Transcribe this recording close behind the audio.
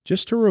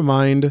just to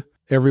remind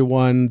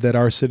everyone that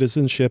our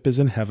citizenship is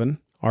in heaven.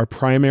 Our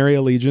primary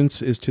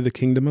allegiance is to the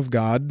kingdom of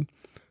God.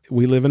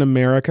 We live in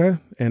America,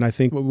 and I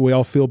think we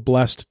all feel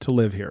blessed to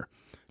live here,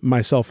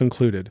 myself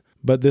included.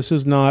 But this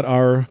is not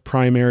our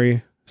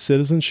primary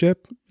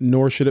citizenship,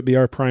 nor should it be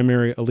our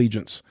primary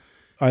allegiance.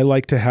 I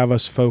like to have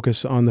us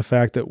focus on the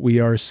fact that we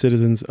are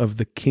citizens of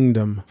the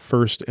kingdom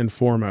first and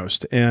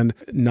foremost, and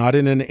not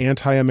in an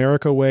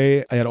anti-America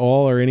way at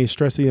all or any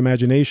stress of the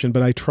imagination,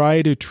 but I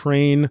try to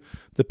train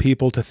the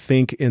people to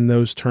think in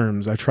those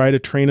terms. I try to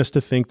train us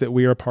to think that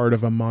we are part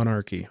of a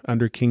monarchy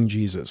under King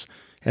Jesus,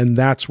 and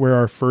that's where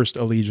our first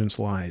allegiance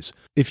lies.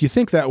 If you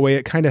think that way,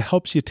 it kind of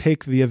helps you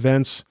take the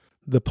events,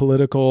 the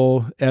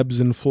political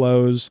ebbs and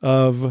flows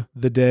of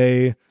the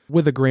day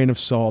with a grain of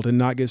salt and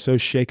not get so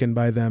shaken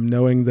by them,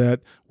 knowing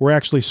that we're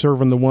actually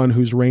serving the one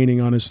who's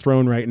reigning on his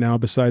throne right now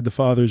beside the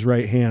Father's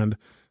right hand.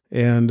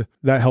 And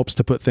that helps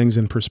to put things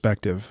in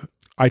perspective.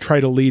 I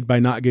try to lead by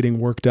not getting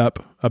worked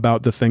up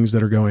about the things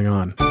that are going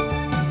on.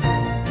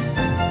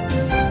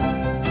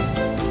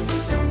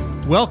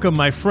 Welcome,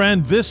 my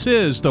friend. This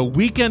is the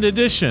weekend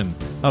edition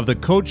of the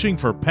Coaching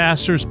for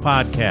Pastors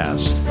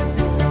podcast.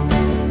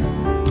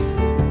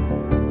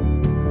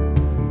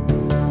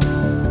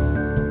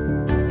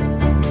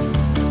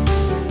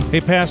 Hey,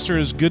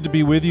 Pastors, good to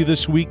be with you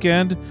this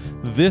weekend.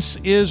 This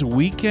is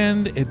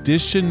weekend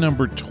edition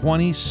number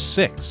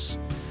 26.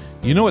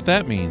 You know what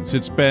that means.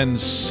 It's been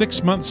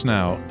 6 months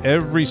now.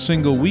 Every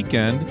single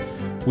weekend,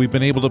 we've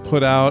been able to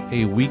put out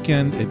a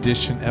weekend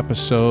edition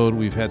episode.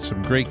 We've had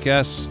some great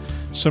guests,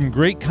 some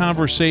great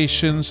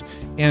conversations,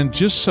 and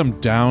just some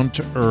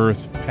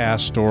down-to-earth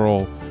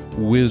pastoral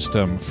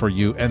wisdom for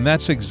you. And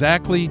that's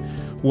exactly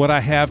what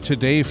I have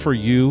today for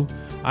you.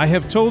 I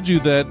have told you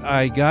that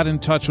I got in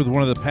touch with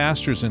one of the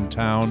pastors in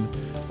town,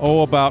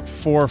 about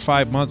 4 or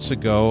 5 months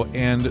ago,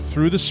 and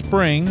through the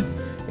spring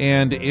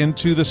and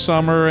into the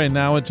summer and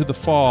now into the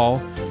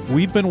fall,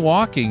 we've been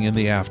walking in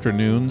the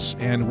afternoons,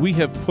 and we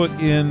have put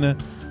in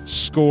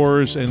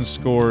scores and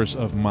scores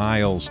of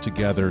miles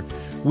together.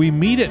 We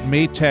meet at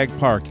Maytag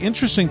Park.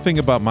 Interesting thing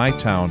about my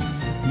town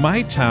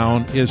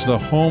is the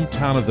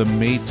hometown of the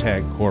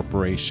Maytag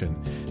Corporation.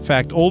 In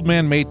fact, Old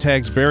Man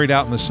Maytag's buried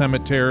out in the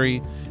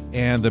cemetery,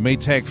 and the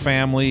Maytag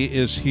family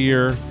is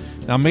here.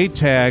 Now,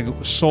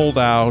 Maytag sold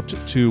out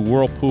to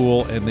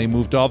Whirlpool, and they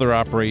moved all their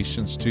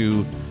operations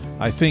to,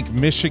 I think,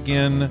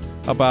 Michigan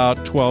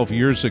about 12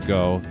 years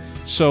ago.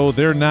 So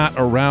they're not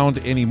around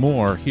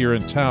anymore here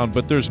in town,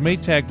 but there's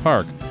Maytag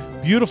Park,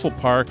 beautiful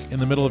park in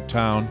the middle of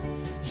town.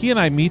 He and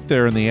I meet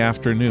there in the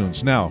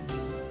afternoons. Now,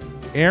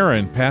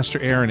 Pastor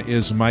Aaron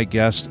is my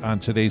guest on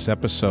today's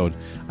episode.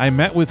 I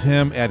met with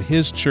him at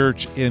his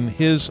church in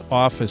his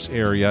office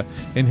area,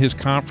 in his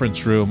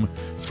conference room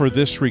for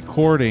this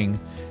recording.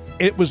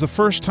 It was the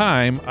first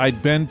time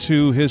I'd been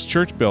to his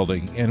church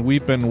building, and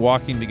we've been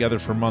walking together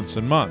for months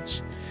and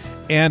months.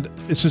 And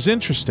this is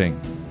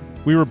interesting.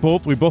 We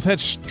both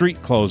had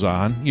street clothes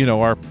on,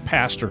 our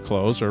pastor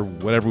clothes or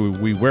whatever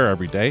we wear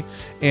every day,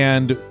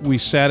 and we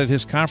sat at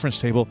his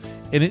conference table,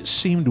 and it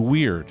seemed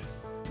weird,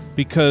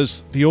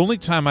 because the only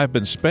time I've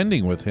been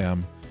spending with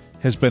him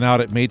has been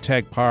out at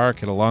Maytag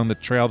Park and along the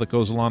trail that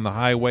goes along the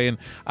highway and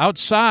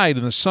outside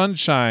in the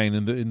sunshine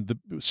and the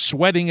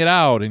sweating it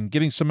out and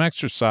getting some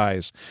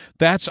exercise.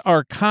 That's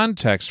our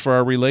context for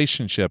our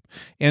relationship.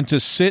 And to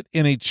sit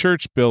in a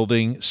church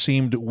building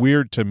seemed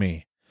weird to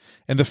me.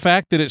 And the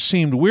fact that it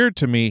seemed weird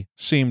to me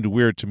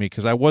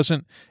because I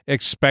wasn't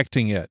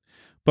expecting it.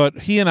 But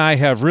he and I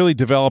have really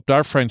developed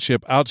our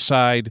friendship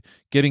outside,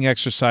 getting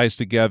exercise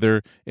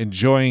together,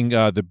 enjoying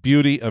the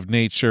beauty of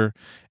nature,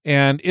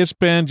 and it's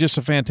been just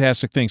a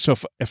fantastic thing. So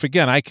if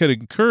again, I could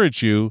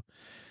encourage you,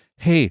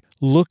 hey,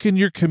 look in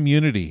your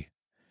community.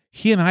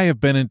 He and I have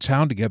been in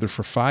town together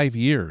for 5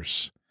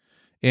 years,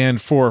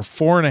 and for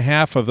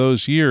 4.5 of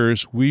those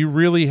years, we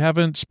really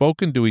haven't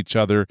spoken to each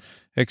other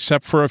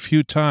except for a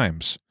few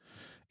times.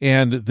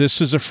 And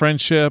this is a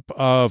friendship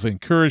of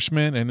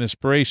encouragement and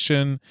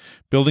inspiration,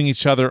 building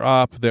each other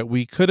up that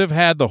we could have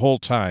had the whole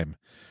time,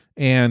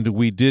 and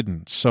we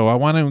didn't. So I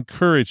want to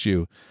encourage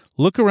you,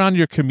 look around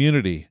your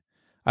community.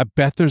 I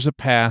bet there's a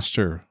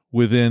pastor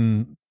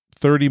within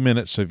 30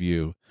 minutes of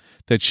you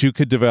that you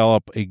could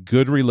develop a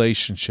good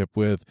relationship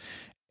with,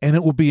 and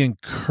it will be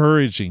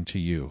encouraging to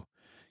you.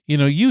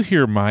 You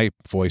hear my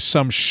voice,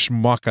 some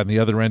schmuck on the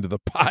other end of the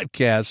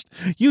podcast.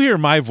 You hear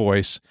my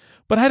voice,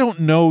 but I don't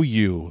know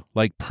you,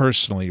 like,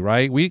 personally,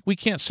 right? We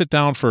can't sit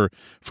down for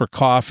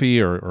coffee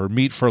or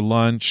meet for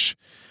lunch.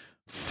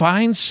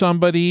 Find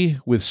somebody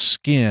with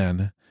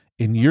skin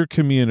in your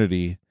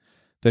community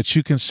that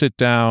you can sit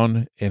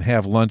down and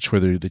have lunch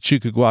with, or that you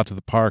could go out to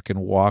the park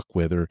and walk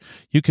with, or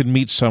you can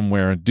meet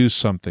somewhere and do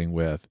something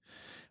with.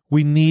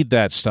 We need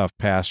that stuff,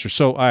 Pastor.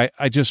 So I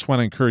just want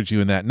to encourage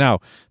you in that. Now,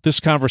 this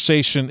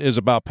conversation is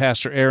about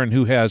Pastor Aaron,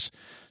 who has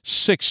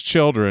 6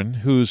 children,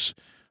 whose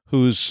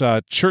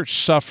church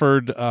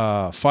suffered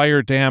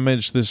fire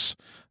damage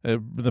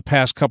the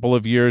past couple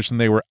of years, and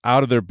they were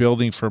out of their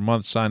building for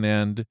months on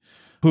end.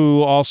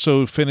 who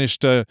also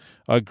finished a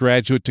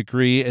graduate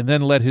degree and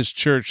then led his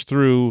church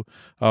through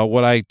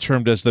what I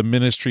termed as the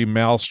ministry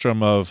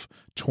maelstrom of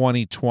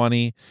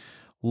 2020.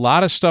 A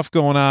lot of stuff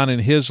going on in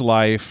his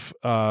life,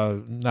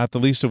 not the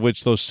least of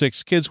which those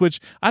 6 kids, which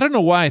I don't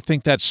know why I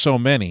think that's so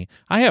many.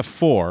 I have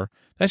 4.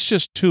 That's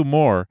just 2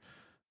 more.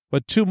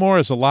 But 2 more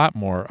is a lot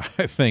more,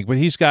 I think. But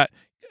he's got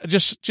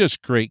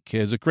just great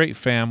kids, a great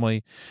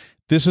family.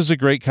 This is a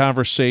great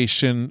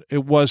conversation.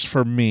 It was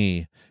for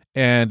me.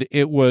 And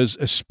it was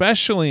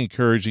especially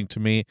encouraging to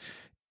me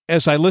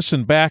as I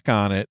listened back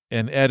on it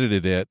and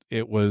edited it.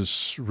 It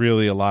was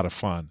really a lot of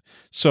fun.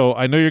 So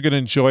I know you're going to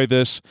enjoy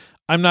this.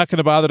 I'm not going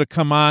to bother to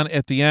come on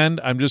at the end.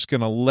 I'm just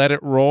going to let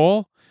it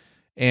roll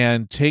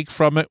and take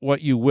from it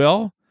what you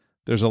will.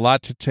 There's a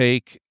lot to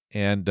take.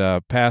 And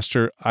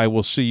Pastor, I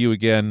will see you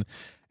again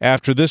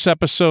after this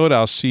episode.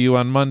 I'll see you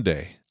on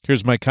Monday.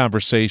 Here's my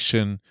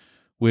conversation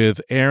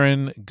with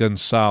Aaron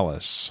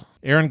Gonzalez.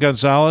 Aaron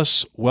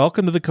Gonzalez,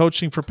 welcome to the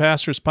Coaching for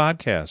Pastors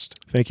podcast.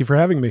 Thank you for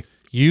having me.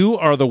 You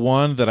are the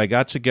one that I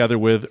got together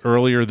with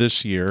earlier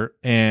this year,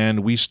 and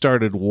we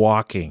started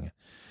walking.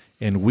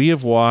 And we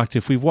have walked,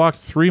 if we've walked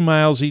 3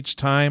 miles each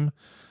time,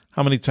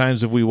 how many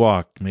times have we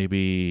walked?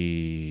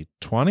 Maybe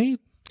 20,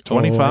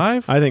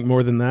 25? I think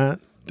more than that.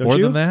 Don't More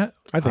you? than that?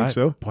 I think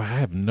so. Boy, I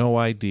have no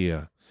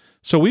idea.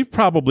 So we've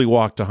probably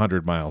walked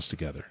 100 miles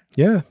together.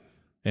 Yeah.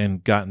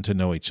 And gotten to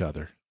know each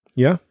other.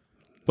 Yeah.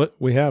 But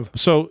we have.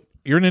 So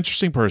you're an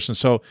interesting person.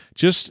 So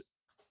just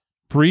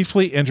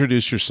briefly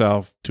introduce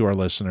yourself to our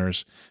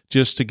listeners,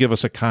 just to give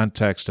us a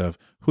context of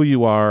who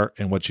you are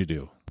and what you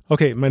do.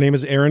 Okay, my name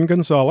is Aaron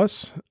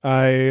Gonzalez.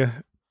 I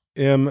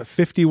am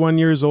 51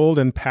 years old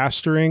and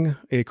pastoring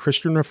a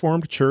Christian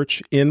Reformed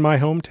church in my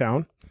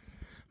hometown.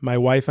 My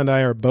wife and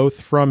I are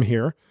both from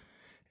here,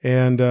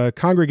 and a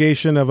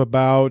congregation of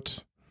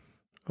about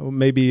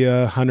maybe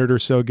 100 or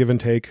so, give and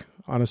take,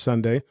 on a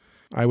Sunday.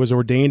 I was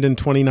ordained in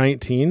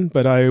 2019,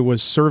 but I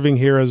was serving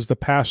here as the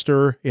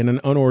pastor in an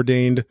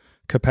unordained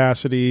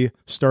capacity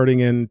starting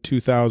in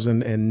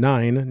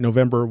 2009,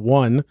 November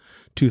 1,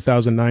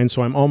 2009,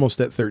 so I'm almost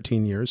at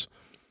 13 years.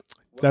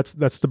 That's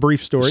the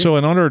brief story. So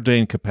an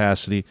unordained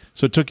capacity,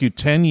 so it took you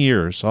 10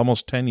 years,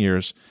 almost 10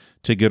 years,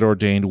 to get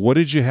ordained. What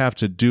did you have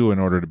to do in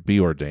order to be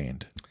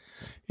ordained?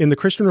 In the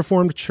Christian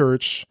Reformed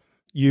Church,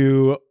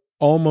 you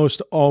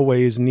almost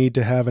always need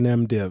to have an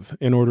MDiv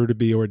in order to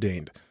be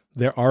ordained.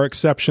 There are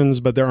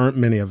exceptions, but there aren't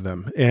many of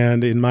them.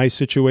 And in my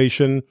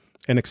situation,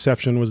 an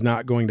exception was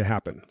not going to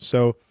happen.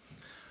 So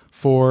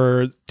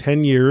for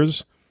 10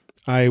 years,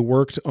 I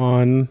worked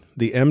on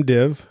the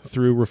MDiv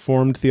through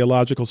Reformed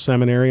Theological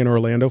Seminary in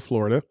Orlando,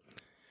 Florida.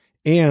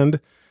 And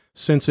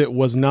since it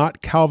was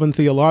not Calvin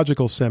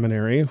Theological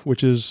Seminary,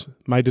 which is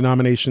my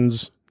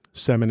denomination's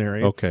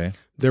seminary, okay,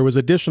 there was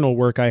additional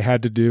work I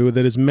had to do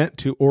that is meant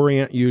to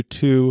orient you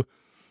to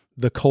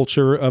the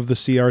culture of the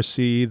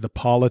CRC, the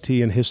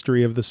polity and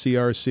history of the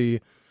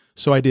CRC.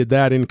 So I did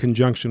that in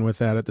conjunction with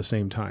that at the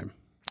same time.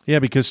 Yeah,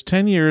 because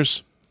 10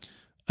 years,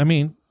 I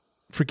mean,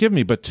 forgive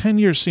me, but 10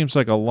 years seems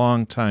like a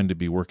long time to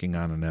be working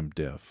on an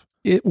MDiv.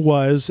 It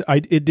was.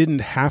 It didn't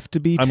have to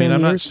be 10 years.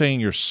 I'm not saying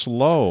you're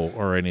slow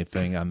or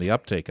anything on the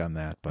uptake on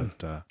that,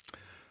 but...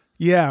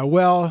 Yeah,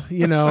 well,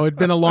 it'd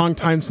been a long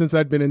time since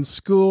I'd been in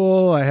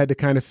school. I had to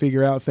kind of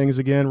figure out things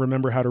again,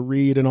 remember how to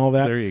read and all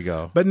that. There you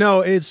go. But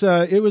no,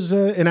 it was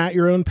an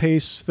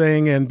at-your-own-pace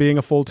thing, and being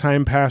a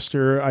full-time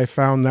pastor, I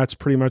found that's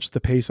pretty much the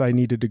pace I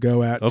needed to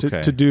go at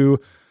to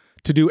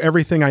do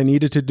everything I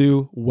needed to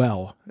do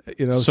well.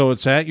 So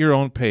it's at your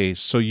own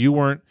pace. So you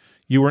weren't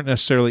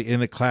necessarily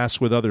in a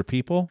class with other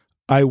people?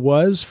 I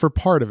was for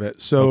part of it.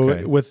 So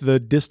Okay. With the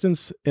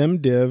distance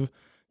MDiv,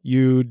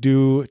 you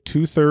do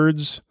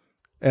 2/3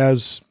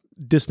 as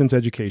distance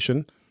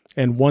education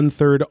and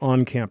 1/3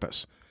 on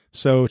campus.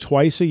 So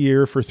twice a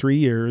year for 3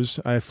 years,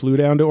 I flew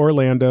down to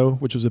Orlando,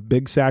 which was a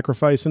big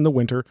sacrifice in the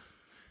winter.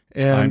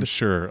 And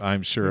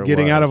I'm sure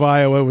getting out of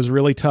Iowa was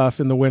really tough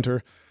in the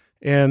winter.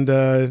 And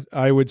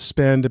I would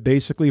spend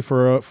basically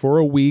for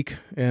a week,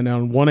 and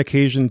on one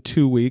occasion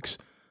 2 weeks,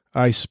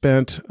 I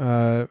spent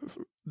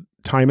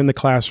time in the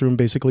classroom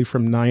basically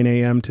from 9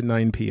 a.m. to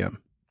 9 p.m.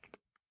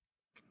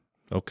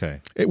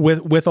 Okay.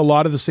 With a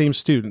lot of the same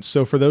students.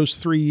 So for those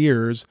 3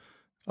 years,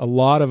 a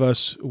lot of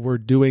us were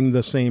doing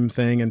the same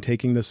thing and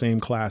taking the same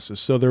classes.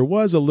 So there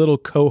was a little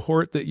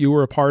cohort that you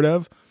were a part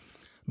of,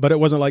 but it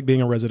wasn't like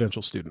being a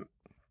residential student.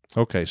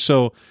 Okay.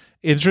 So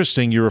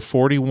interesting. You were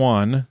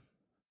 41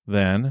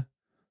 then.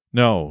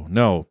 No.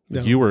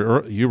 You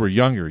were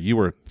younger. You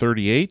were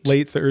 38?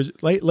 Late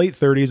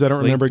 30s. I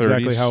don't remember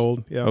exactly how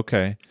old. Yeah.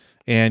 Okay.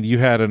 And you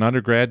had an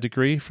undergrad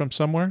degree from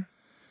somewhere?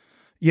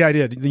 Yeah, I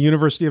did. The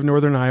University of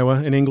Northern Iowa,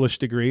 an English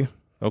degree.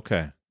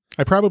 Okay.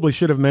 I probably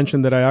should have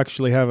mentioned that I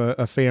actually have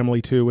a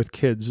family too with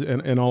kids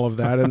and all of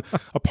that. And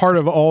a part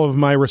of all of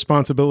my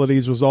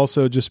responsibilities was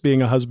also just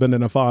being a husband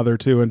and a father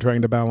too, and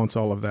trying to balance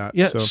all of that.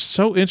 Yeah,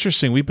 so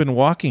interesting. We've been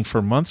walking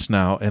for months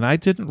now, and I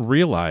didn't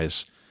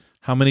realize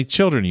how many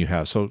children you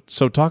have. So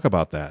talk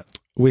about that.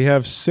 We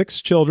have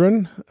 6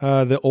 children.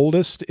 The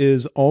oldest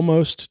is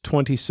almost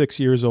 26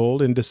 years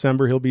old. In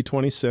December, he'll be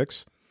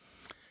 26.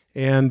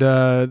 And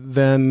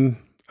then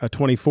a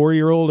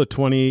 24-year-old,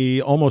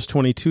 almost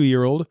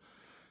 22-year-old.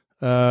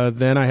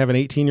 Then I have an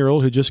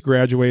 18-year-old who just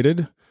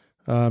graduated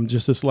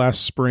just this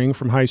last spring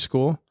from high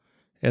school.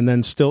 And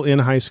then still in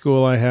high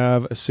school, I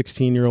have a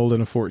 16-year-old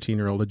and a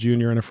 14-year-old, a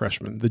junior and a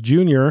freshman. The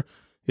junior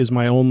is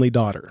my only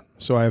daughter.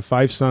 So I have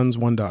 5 sons,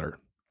 1 daughter.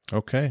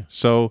 Okay.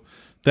 So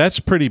that's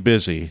pretty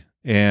busy.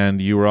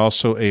 And you were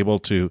also able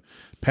to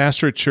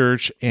pastor a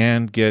church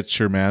and get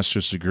your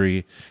master's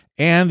degree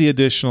and the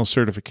additional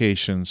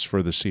certifications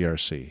for the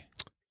CRC.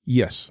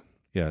 Yes.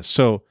 Yeah.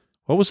 So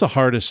what was the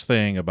hardest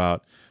thing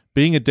about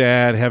being a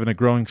dad, having a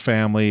growing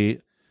family?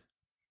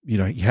 You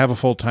know, you have a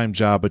full-time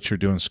job, but you're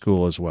doing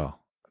school as well.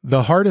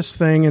 The hardest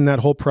thing in that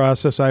whole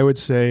process, I would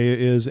say,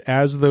 is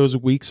as those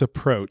weeks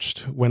approached,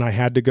 when I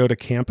had to go to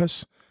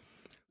campus,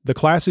 the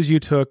classes you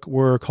took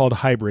were called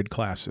hybrid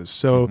classes.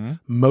 So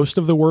most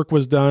of the work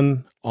was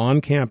done on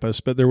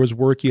campus, but there was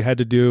work you had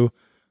to do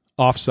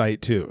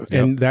off-site too. Yep.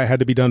 And that had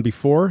to be done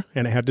before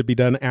and it had to be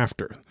done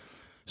after.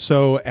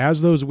 So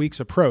as those weeks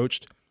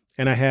approached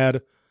and I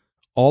had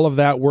all of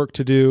that work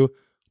to do,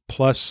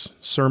 plus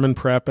sermon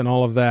prep and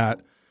all of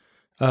that,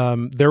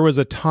 there was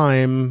a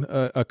time,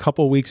 a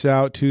couple weeks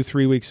out,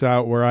 2-3 weeks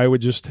out, where I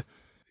would just,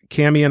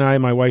 Cammie and I,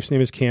 my wife's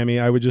name is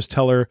Cammie, I would just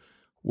tell her,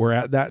 we're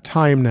at that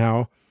time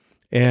now.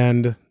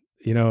 And,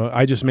 you know,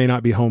 I just may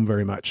not be home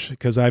very much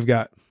because I've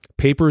got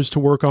papers to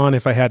work on.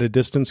 If I had a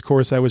distance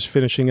course I was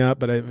finishing up,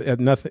 but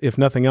if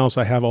nothing else,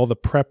 I have all the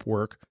prep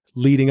work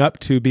leading up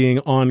to being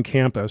on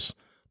campus,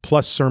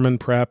 plus sermon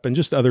prep and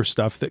just other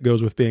stuff that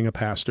goes with being a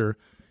pastor.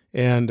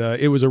 And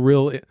it was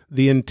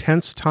the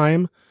intense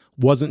time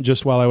wasn't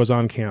just while I was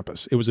on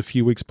campus. It was a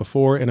few weeks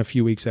before and a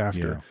few weeks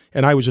after. Yeah.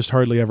 And I was just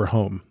hardly ever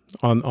home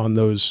on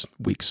those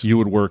weeks. You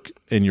would work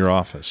in your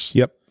office?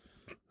 Yep.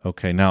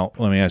 Okay, now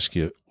let me ask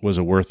you, was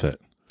it worth it?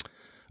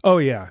 Oh,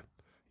 yeah.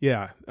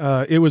 Yeah.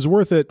 It was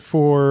worth it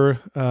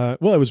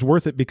it was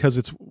worth it because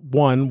it's,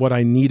 one, what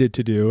I needed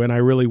to do, and I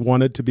really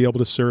wanted to be able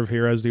to serve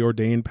here as the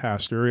ordained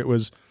pastor. It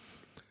was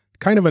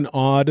kind of an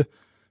odd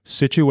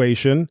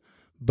situation,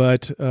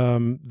 but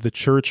the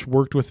church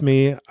worked with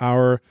me.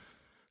 Our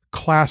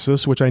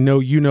classis, which I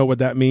know you know what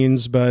that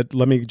means, but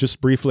let me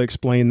just briefly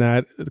explain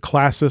that. The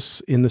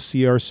classis in the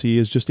CRC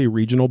is just a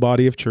regional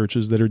body of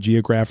churches that are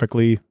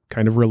geographically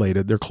kind of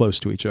related. They're close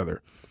to each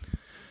other.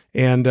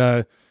 And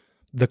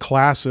the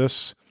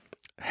classis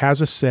has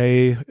a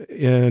say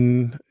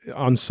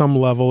on some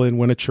level in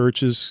when a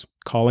church is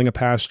calling a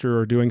pastor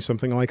or doing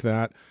something like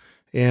that.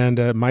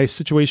 And my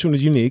situation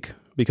was unique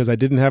because I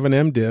didn't have an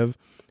MDiv,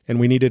 and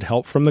we needed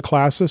help from the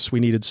classis. We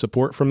needed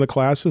support from the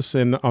classis.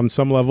 And on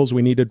some levels,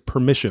 we needed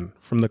permission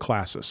from the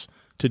classis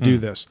to do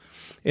this.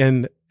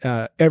 And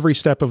every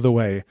step of the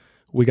way,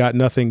 we got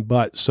nothing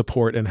but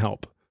support and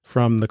help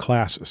from the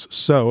classis.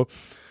 So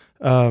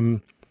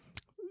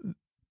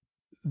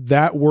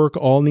that work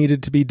all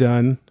needed to be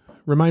done.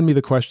 Remind me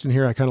the question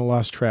here. I kind of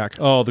lost track.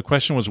 Oh, the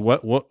question was,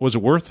 what was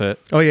it worth it?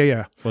 Oh,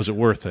 yeah. Was it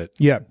worth it?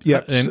 Yeah.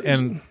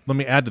 And let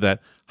me add to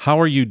that. How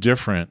are you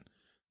different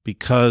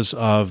because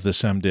of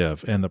this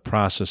MDiv and the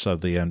process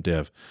of the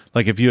MDiv?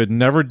 Like if you had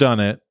never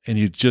done it and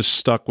you just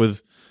stuck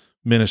with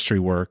ministry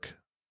work,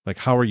 like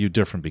how are you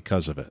different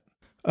because of it?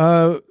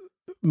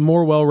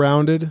 More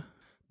well-rounded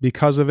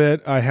because of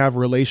it. I have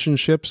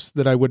relationships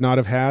that I would not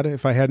have had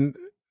if I hadn't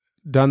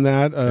done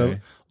that. Okay. A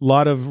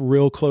lot of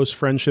real close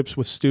friendships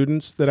with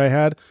students that I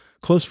had,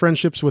 close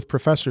friendships with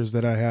professors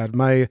that I had.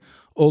 My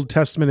Old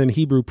Testament and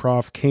Hebrew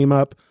prof came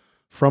up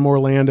from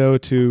Orlando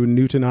to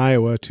Newton,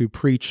 Iowa to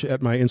preach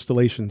at my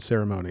installation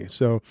ceremony.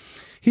 So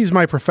he's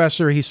my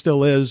professor. He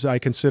still is. I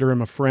consider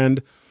him a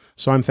friend.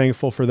 So I'm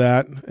thankful for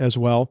that as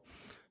well.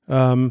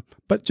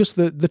 But just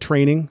the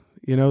training,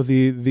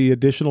 the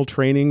additional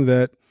training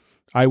that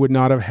I would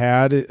not have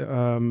had,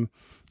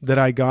 that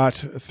I got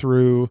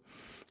through,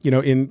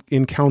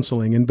 in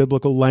counseling, in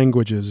biblical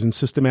languages, in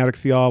systematic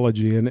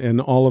theology,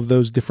 and all of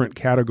those different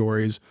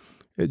categories.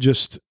 It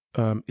just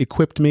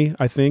equipped me,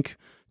 I think,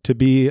 to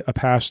be a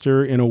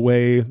pastor in a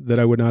way that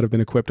I would not have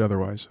been equipped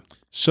otherwise.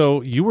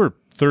 So you were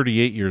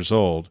 38 years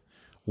old.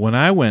 When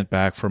I went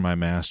back for my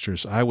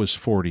master's, I was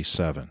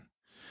 47.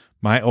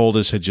 My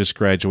oldest had just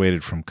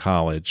graduated from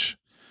college,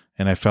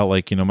 and I felt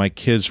like, my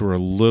kids were a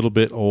little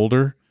bit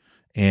older,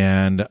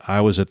 and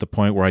I was at the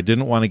point where I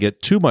didn't want to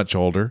get too much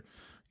older,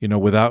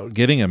 without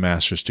getting a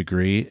master's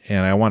degree,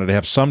 and I wanted to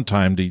have some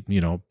time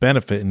to,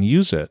 benefit and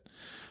use it.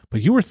 But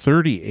you were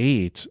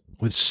 38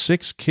 with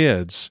 6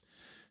 kids.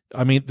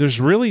 I mean, there's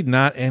really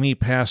not any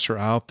pastor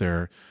out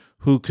there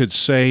who could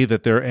say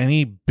that they're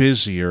any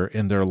busier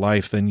in their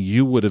life than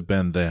you would have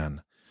been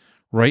then,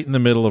 right in the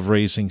middle of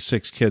raising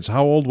 6 kids.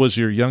 How old was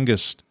your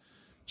youngest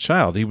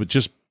child? He was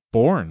just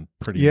born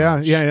pretty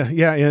much.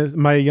 Yeah.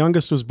 My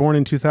youngest was born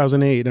in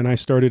 2008, and I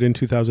started in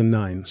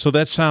 2009. So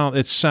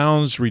it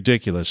sounds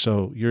ridiculous.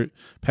 So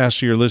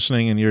pastor, you're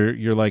listening, and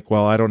you're like,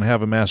 well, I don't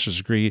have a master's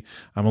degree.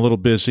 I'm a little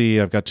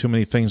busy. I've got too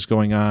many things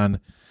going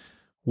on.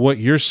 what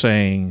you're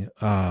saying,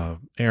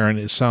 Aaron,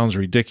 it sounds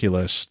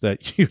ridiculous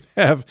that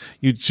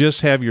you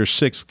just have your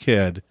sixth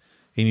kid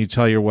and you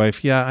tell your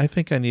wife, yeah, I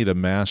think I need a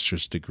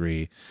master's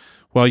degree.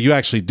 Well, you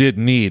actually did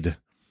need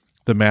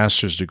the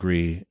master's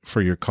degree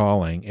for your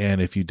calling.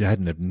 And if you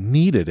hadn't have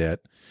needed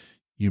it,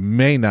 you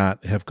may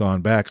not have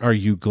gone back. Are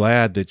you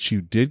glad that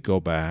you did go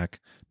back,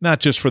 not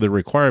just for the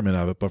requirement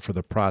of it, but for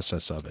the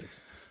process of it?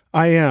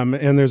 I am.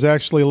 And there's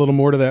actually a little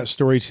more to that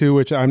story too,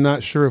 which I'm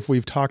not sure if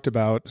we've talked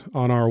about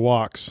on our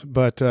walks.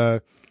 But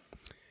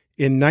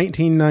in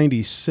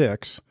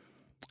 1996,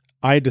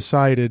 I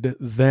decided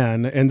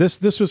then, and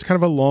this was kind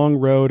of a long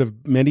road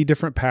of many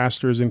different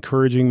pastors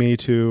encouraging me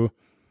to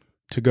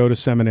go to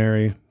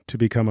seminary, to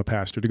become a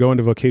pastor, to go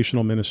into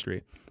vocational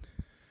ministry.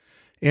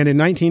 And in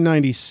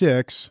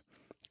 1996,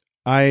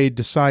 I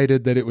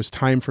decided that it was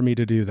time for me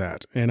to do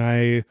that. And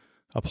I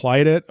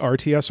applied at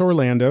RTS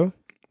Orlando,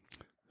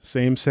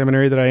 same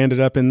seminary that I ended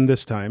up in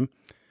this time,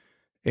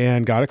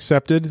 and got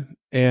accepted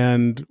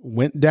and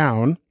went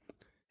down.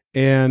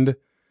 And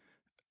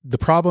the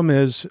problem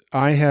is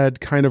I had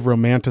kind of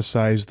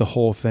romanticized the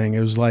whole thing. It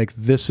was like,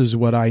 this is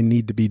what I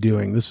need to be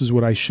doing. This is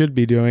what I should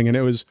be doing.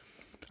 And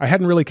I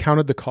hadn't really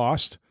counted the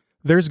cost.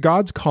 There's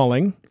God's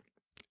calling,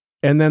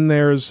 and then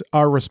there's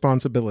our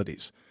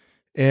responsibilities.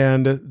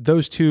 And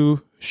those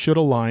two should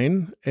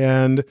align,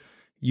 and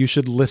you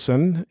should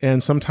listen.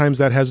 And sometimes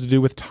that has to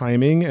do with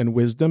timing and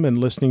wisdom and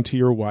listening to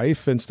your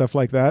wife and stuff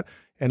like that.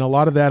 And a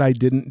lot of that I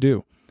didn't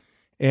do.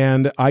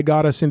 And I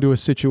got us into a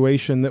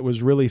situation that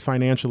was really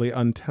financially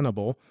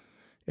untenable.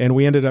 And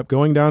we ended up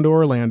going down to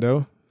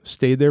Orlando,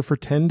 stayed there for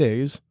 10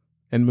 days,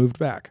 and moved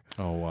back.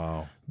 Oh,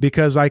 wow.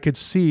 Because I could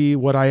see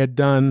what I had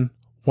done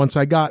once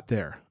I got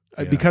there.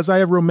 Yeah. Because I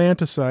have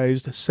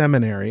romanticized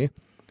seminary,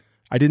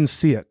 I didn't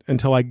see it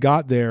until I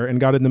got there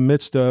and got in the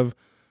midst of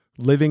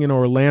living in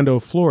Orlando,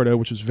 Florida,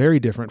 which is very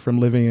different from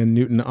living in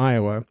Newton,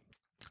 Iowa.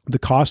 The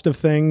cost of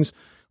things,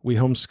 we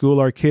homeschool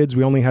our kids.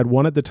 We only had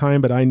one at the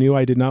time, but I knew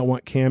I did not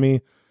want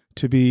Cammie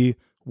to be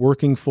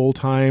working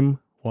full-time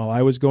while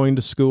I was going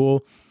to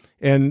school.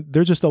 And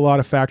there's just a lot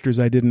of factors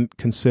I didn't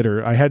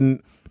consider. I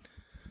hadn't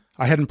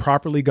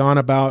properly gone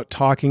about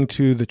talking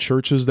to the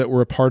churches that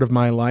were a part of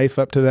my life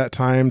up to that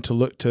time to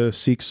look to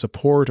seek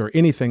support or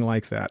anything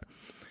like that.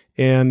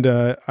 And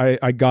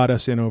I got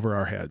us in over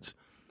our heads.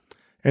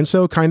 And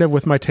so kind of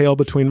with my tail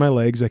between my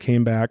legs, I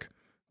came back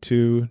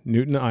to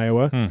Newton,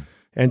 Iowa,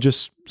 and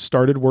just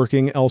started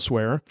working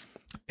elsewhere.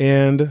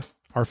 And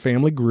our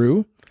family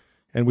grew,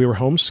 and we were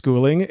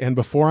homeschooling. And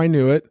before I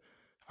knew it,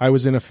 I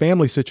was in a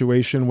family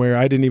situation where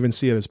I didn't even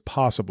see it as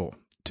possible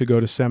to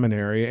go to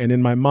seminary. And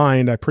in my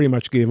mind, I pretty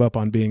much gave up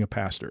on being a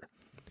pastor.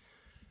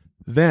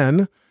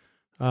 Then,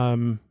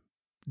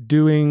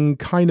 doing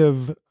kind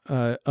of,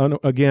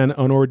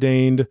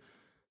 unordained,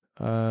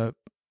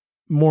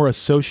 more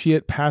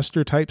associate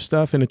pastor type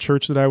stuff in a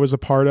church that I was a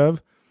part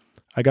of,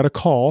 I got a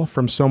call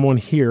from someone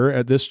here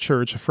at this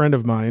church, a friend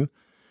of mine,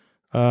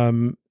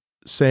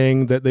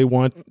 saying that they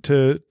want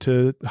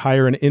to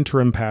hire an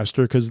interim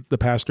pastor because the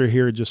pastor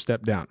here had just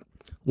stepped down.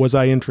 Was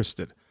I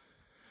interested?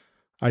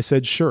 I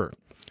said, sure.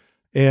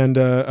 And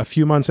a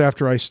few months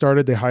after I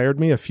started, they hired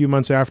me. A few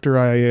months after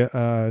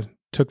I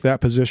took that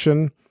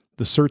position,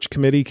 the search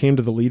committee came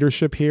to the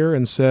leadership here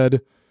and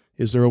said,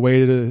 is there a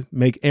way to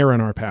make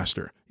Aaron our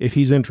pastor if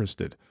he's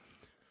interested?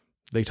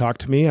 They talked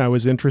to me. I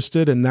was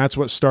interested, and that's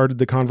what started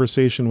the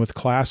conversation with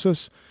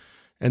Classis.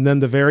 And then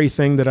the very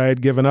thing that I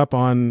had given up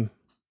on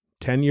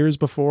 10 years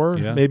before,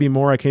 maybe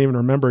more, I can't even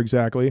remember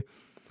exactly,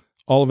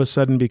 all of a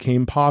sudden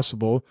became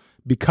possible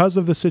because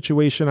of the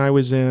situation I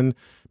was in,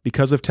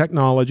 because of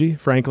technology,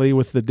 frankly,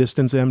 with the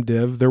distance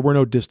MDiv. There were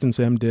no distance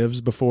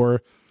MDivs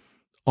before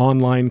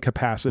online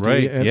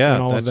capacity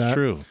and all of that. That's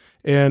true.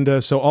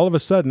 And so all of a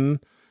sudden,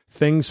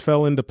 things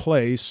fell into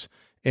place,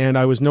 and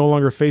I was no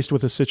longer faced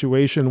with a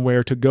situation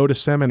where to go to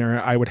seminary,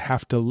 I would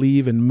have to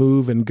leave and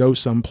move and go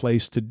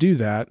someplace to do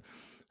that,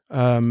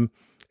 and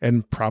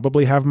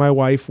probably have my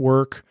wife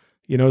work,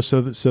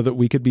 so that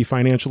we could be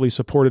financially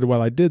supported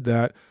while I did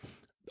that.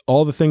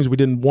 All the things we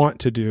didn't want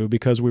to do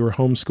because we were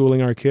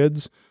homeschooling our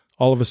kids,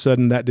 all of a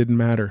sudden that didn't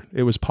matter.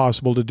 It was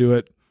possible to do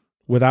it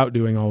without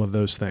doing all of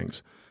those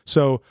things.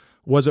 So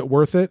was it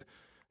worth it?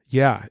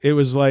 Yeah, it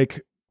was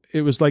like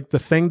the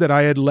thing that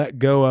I had let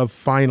go of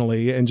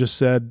finally and just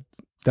said,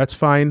 that's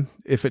fine.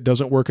 If it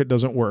doesn't work, it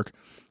doesn't work.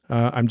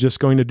 I'm just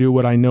going to do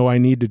what I know I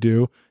need to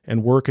do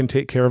and work and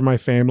take care of my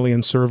family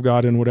and serve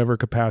God in whatever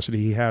capacity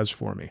He has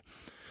for me.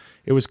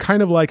 It was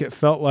kind of like, it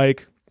felt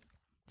like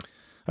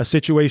a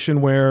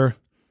situation where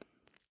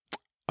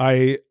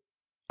I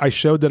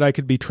showed that I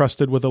could be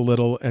trusted with a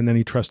little, and then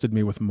He trusted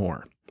me with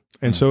more.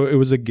 And so it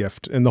was a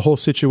gift, and the whole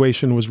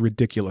situation was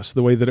ridiculous,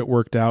 the way that it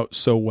worked out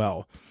so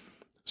well.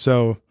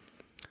 So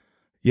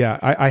yeah,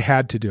 I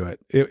had to do it.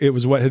 It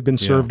was what had been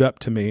served up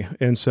to me.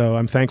 And so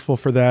I'm thankful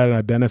for that, and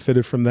I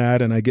benefited from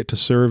that, and I get to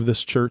serve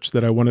this church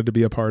that I wanted to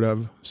be a part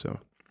of. So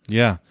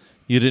yeah.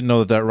 You didn't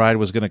know that ride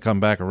was going to come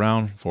back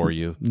around for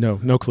you. No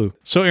clue.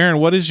 So, Aaron,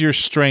 what is your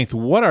strength?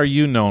 What are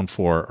you known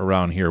for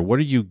around here? What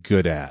are you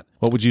good at?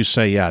 What would you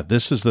say, yeah,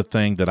 this is the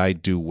thing that I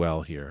do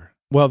well here?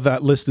 Well,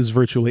 that list is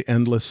virtually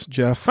endless,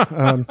 Jeff.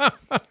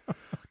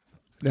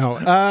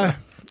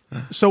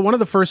 So one of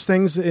the first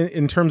things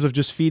in terms of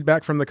just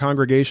feedback from the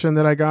congregation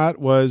that I got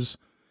was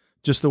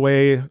just the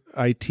way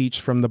I teach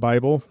from the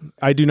Bible.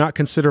 I do not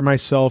consider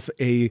myself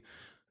a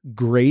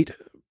great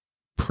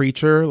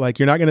preacher. Like,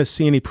 you're not going to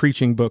see any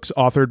preaching books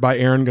authored by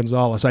Aaron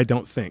Gonzalez, I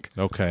don't think.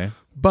 Okay.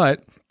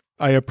 But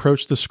I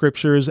approach the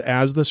scriptures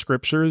as the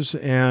scriptures,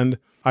 and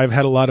I've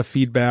had a lot of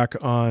feedback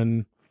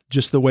on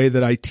just the way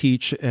that I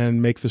teach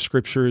and make the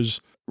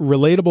scriptures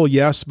relatable,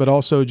 yes, but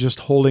also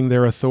just holding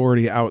their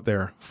authority out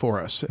there for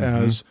us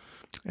as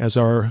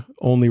our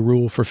only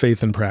rule for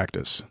faith and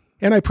practice.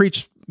 And I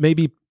preach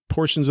maybe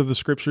portions of the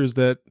scriptures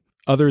that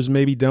others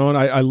maybe don't.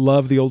 I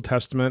love the Old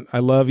Testament. I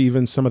love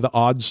even some of the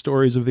odd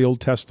stories of the Old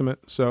Testament.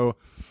 So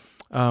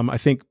I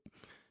think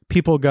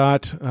people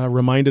got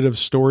reminded of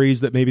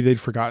stories that maybe they'd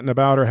forgotten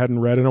about or hadn't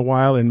read in a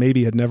while and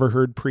maybe had never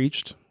heard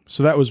preached.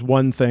 So that was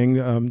one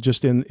thing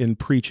just in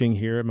preaching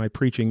here, in my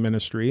preaching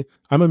ministry.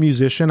 I'm a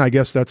musician. I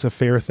guess that's a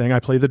fair thing.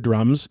 I play the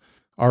drums.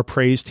 Our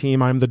praise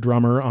team, I'm the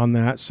drummer on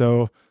that.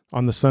 So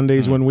on the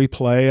Sundays when we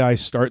play, I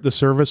start the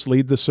service,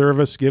 lead the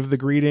service, give the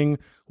greeting,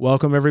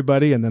 welcome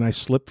everybody, and then I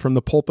slip from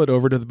the pulpit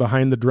over to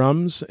behind the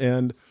drums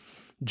and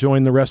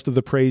join the rest of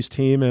the praise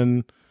team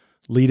in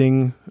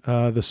leading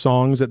the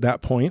songs at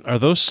that point. Are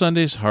those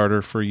Sundays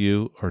harder for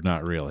you or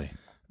not really?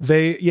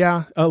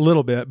 Yeah, a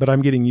little bit, but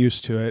I'm getting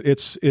used to it.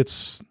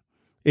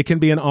 It can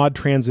be an odd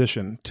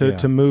transition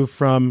to move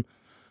from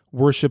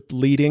worship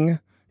leading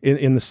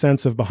in the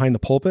sense of behind the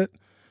pulpit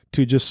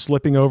to just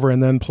slipping over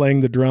and then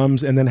playing the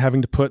drums and then having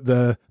to put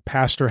the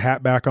pastor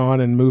hat back on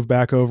and move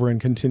back over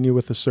and continue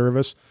with the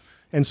service.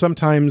 And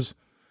sometimes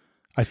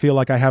I feel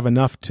like I have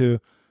enough to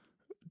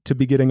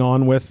be getting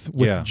on with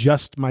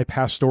just my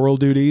pastoral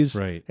duties.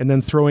 Right. And then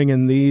throwing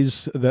in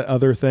the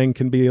other thing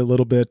can be a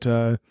little bit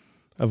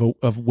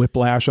of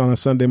whiplash on a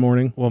Sunday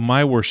morning. Well,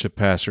 my worship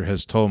pastor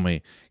has told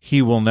me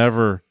he will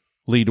never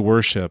lead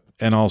worship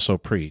and also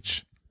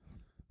preach.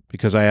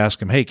 Because I asked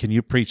him, hey, can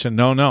you preach? And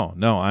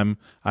no,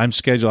 I'm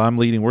scheduled. I'm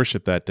leading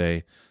worship that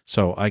day,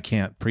 so I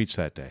can't preach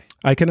that day.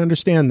 I can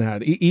understand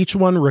that. Each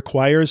one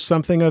requires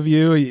something of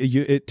you.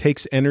 It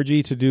takes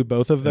energy to do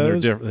both of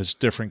those. It's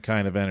different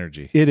kind of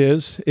energy. It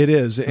is.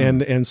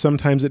 And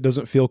sometimes it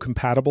doesn't feel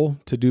compatible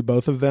to do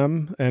both of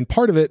them. And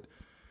part of it,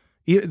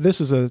 this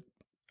is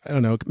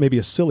maybe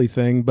a silly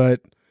thing,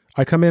 but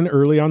I come in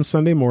early on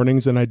Sunday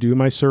mornings and I do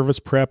my service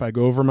prep. I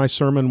go over my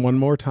sermon one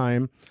more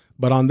time.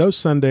 But on those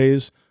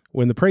Sundays,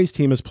 when the praise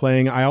team is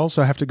playing, I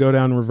also have to go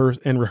down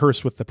and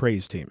rehearse with the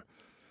praise team.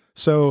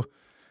 So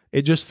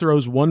it just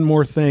throws one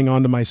more thing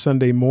onto my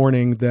Sunday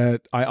morning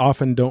that I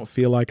often don't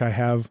feel like I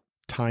have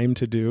time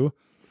to do.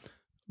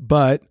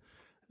 But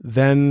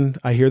then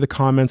I hear the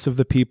comments of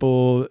the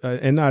people,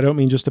 and I don't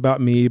mean just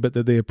about me, but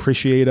that they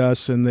appreciate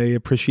us and they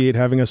appreciate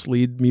having us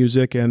lead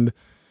music, and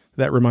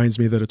that reminds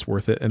me that it's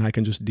worth it and I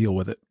can just deal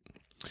with it.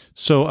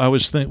 So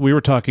we were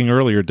talking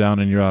earlier down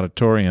in your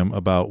auditorium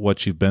about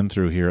what you've been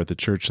through here at the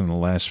church in the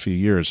last few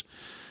years.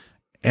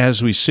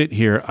 As we sit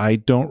here, I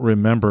don't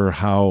remember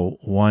how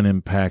one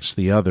impacts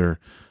the other.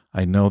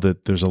 I know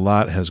that there's a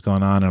lot has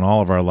gone on in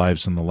all of our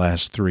lives in the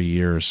last 3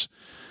 years.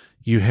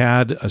 You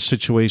had a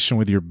situation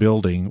with your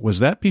building. Was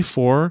that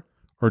before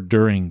or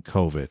during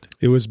COVID?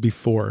 It was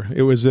before.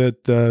 It was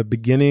at the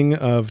beginning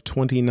of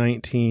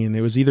 2019.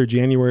 It was either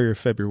January or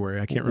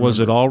February. I can't remember. Was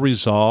it all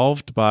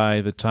resolved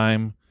by the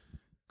time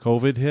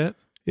COVID hit?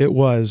 It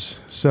was.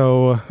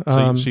 So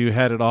you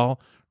had it all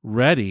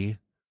ready,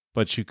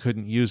 but you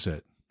couldn't use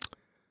it.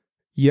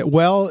 Yeah,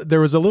 well, there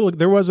was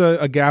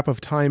a gap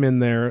of time in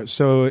there.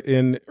 So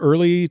in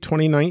early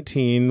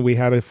 2019, we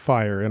had a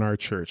fire in our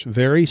church.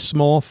 Very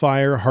small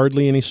fire,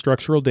 hardly any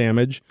structural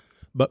damage,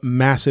 but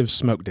massive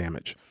smoke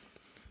damage.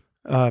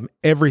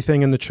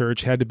 Everything in the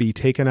church had to be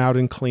taken out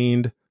and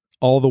cleaned.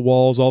 All the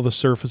walls, all the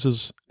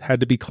surfaces had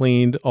to be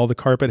cleaned. All the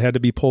carpet had to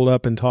be pulled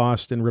up and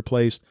tossed and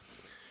replaced.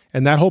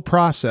 And that whole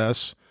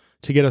process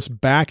to get us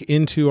back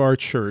into our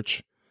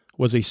church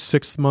was a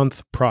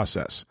 6-month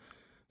process.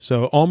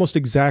 So almost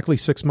exactly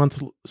 6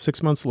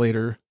 months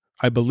later,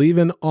 I believe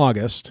in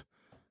August,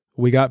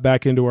 we got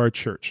back into our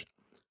church.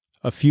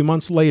 A few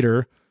months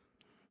later,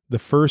 the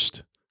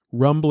first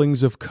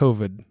rumblings of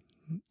COVID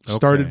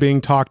started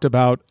being talked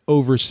about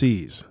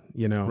overseas,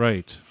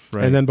 Right.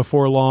 And then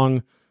before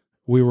long,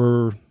 we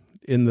were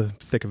in the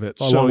thick of it,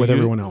 along with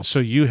everyone else. So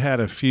you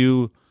had a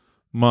few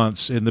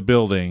months in the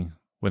building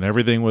when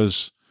everything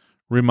was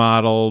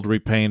remodeled,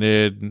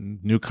 repainted,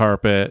 new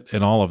carpet,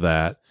 and all of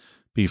that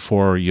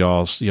before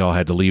y'all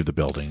had to leave the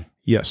building.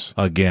 Yes.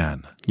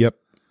 Again. Yep.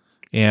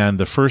 And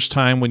the first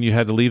time when you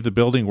had to leave the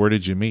building, where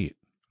did you meet?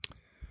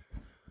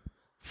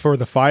 For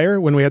the fire?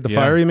 When we had the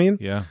fire, you mean?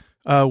 Yeah.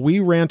 We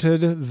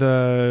rented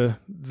the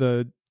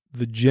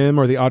gym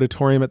or the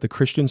auditorium at the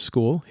Christian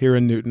school here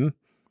in Newton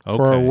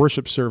for our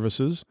worship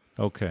services.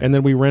 Okay. And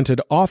then we rented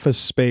office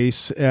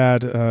space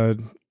at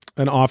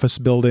an office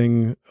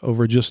building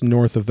over just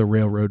north of the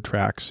railroad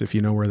tracks, if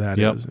you know where that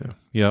is. Yeah.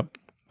 Yep.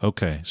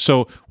 Okay.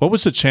 So what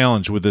was the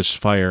challenge with this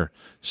fire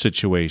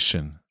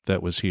situation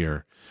that was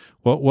here?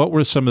 What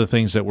were some of the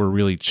things that were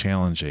really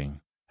challenging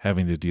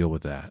having to deal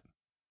with that?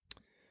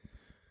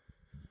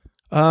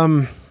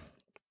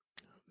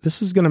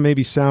 This is going to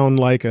maybe sound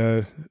like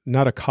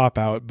not a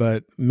cop-out,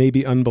 but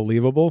maybe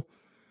unbelievable.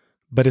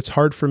 But it's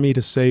hard for me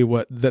to say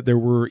that there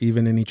were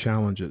even any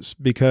challenges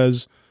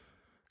because,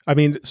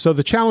 so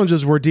the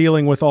challenges were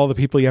dealing with all the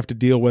people you have to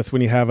deal with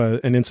when you have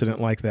an incident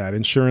like that,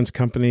 insurance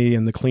company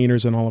and the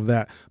cleaners and all of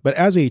that. But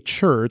as a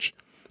church,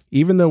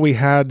 even though we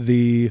had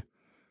the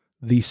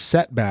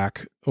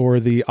setback or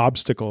the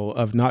obstacle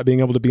of not being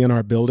able to be in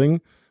our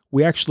building,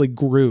 we actually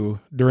grew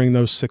during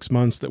those 6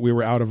 months that we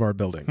were out of our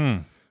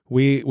building.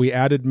 We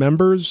added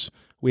members,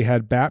 we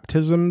had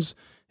baptisms,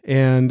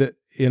 and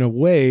in a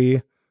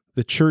way,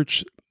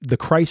 the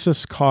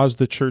crisis caused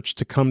the church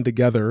to come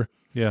together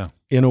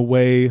in a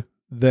way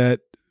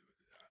that,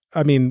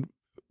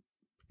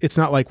 it's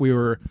not like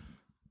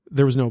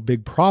there was no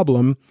big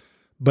problem,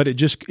 but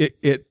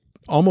it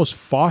almost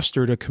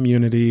fostered a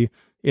community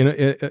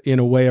in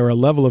a way, or a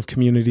level of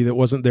community that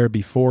wasn't there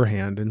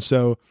beforehand. And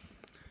so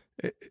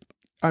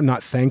I'm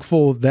not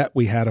thankful that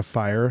we had a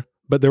fire,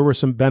 but there were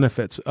some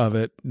benefits of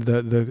it.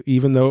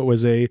 Even though it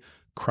was a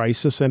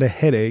crisis and a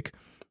headache,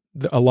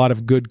 a lot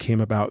of good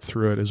came about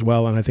through it as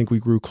well. And I think we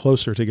grew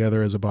closer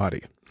together as a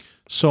body.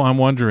 So I'm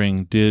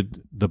wondering,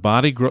 did the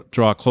body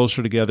draw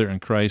closer together in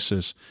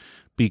crisis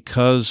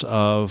because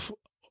of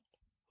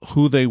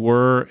who they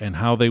were and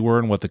how they were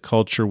and what the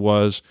culture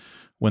was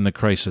when the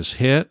crisis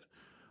hit?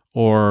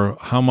 Or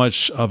how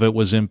much of it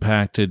was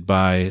impacted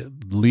by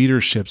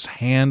leadership's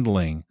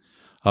handling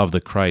of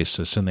the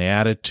crisis and the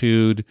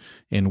attitude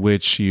in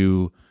which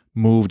you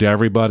moved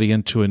everybody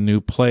into a new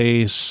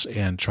place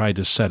and tried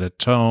to set a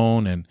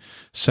tone and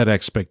set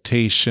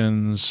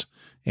expectations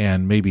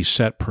and maybe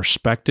set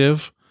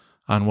perspective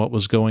on what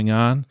was going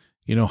on?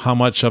 How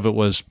much of it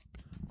was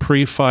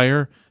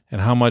pre-fire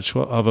and how much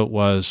of it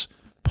was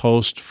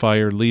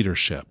post-fire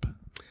leadership?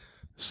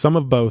 Some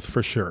of both,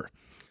 for sure.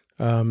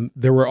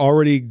 There were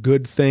already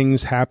good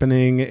things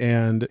happening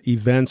and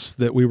events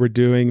that we were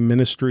doing,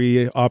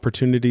 ministry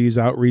opportunities,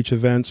 outreach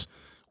events,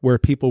 where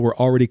people were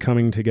already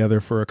coming together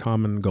for a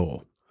common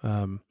goal.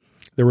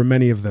 There were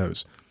many of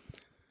those.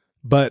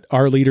 But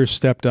our leaders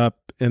stepped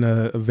up in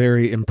a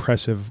very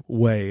impressive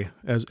way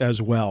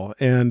as well.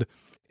 And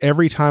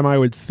every time I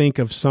would think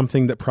of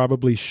something that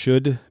probably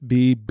should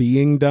be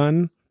being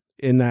done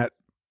in that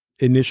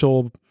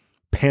initial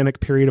panic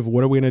period of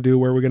what are we going to do,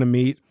 where are we going to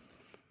meet,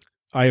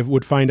 I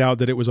would find out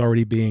that it was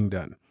already being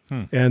done.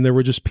 And there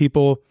were just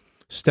people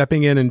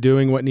stepping in and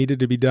doing what needed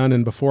to be done.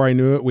 And before I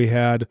knew it, we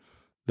had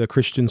the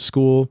Christian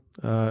school,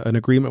 an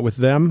agreement with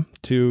them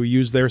to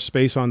use their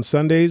space on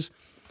Sundays.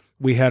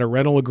 We had a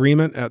rental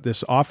agreement at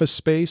this office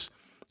space.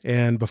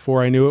 And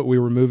before I knew it, we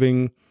were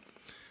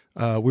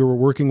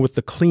working with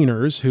the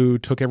cleaners who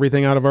took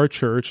everything out of our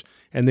church,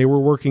 and they were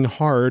working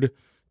hard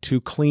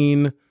to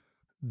clean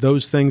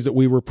those things that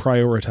we were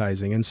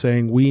prioritizing and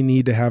saying, we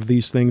need to have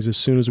these things as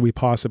soon as we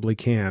possibly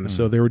can.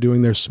 So they were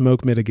doing their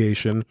smoke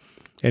mitigation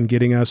and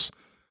getting us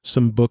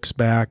some books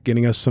back,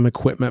 getting us some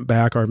equipment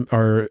back,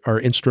 our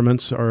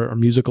instruments, our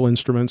musical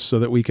instruments, so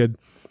that we could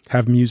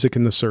have music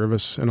in the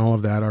service and all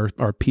of that,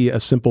 a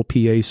simple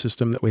PA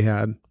system that we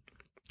had.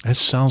 That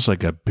sounds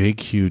like a big,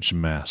 huge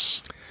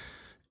mess.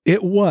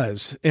 It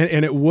was,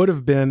 and it would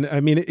have been,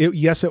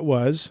 yes, it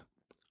was,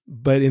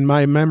 but in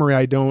my memory,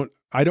 I don't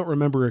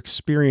remember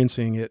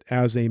experiencing it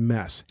as a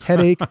mess.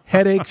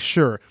 Headache,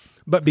 sure.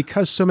 But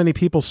because so many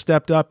people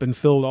stepped up and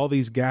filled all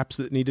these gaps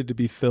that needed to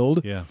be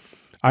filled,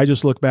 I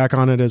just look back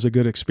on it as a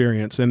good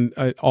experience, and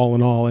all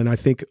in all, and I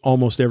think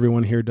almost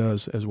everyone here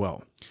does as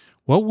well.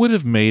 What would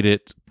have made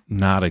it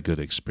not a good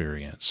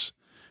experience?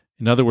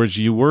 In other words,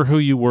 you were who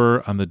you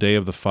were on the day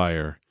of the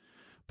fire,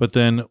 but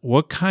then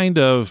what kind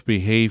of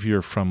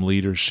behavior from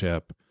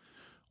leadership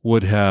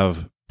would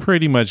have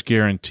pretty much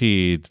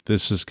guaranteed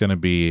this is going to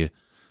be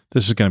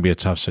a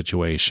tough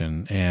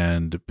situation,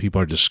 and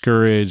people are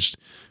discouraged,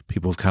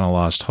 people have kind of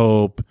lost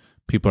hope,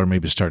 people are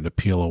maybe starting to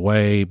peel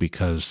away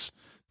because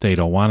they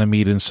don't want to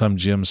meet in some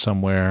gym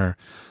somewhere.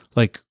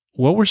 Like,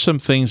 what were some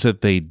things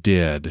that they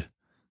did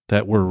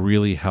that were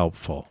really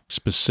helpful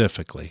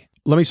specifically?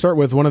 Let me start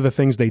with one of the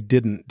things they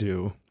didn't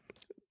do.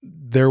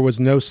 There was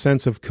no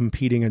sense of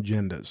competing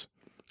agendas.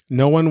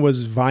 No one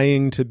was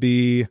vying to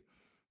be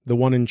the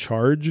one in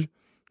charge.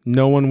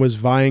 No one was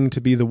vying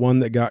to be the one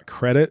that got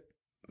credit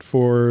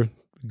for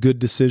good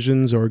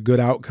decisions or good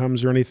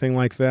outcomes or anything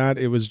like that.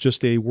 It was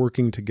just a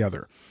working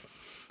together.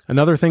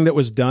 Another thing that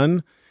was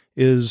done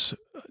is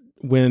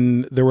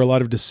when there were a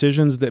lot of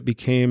decisions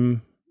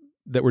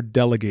that were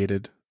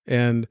delegated.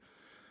 And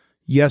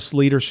yes,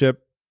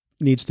 leadership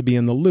needs to be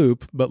in the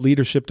loop, but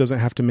leadership doesn't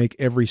have to make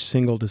every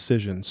single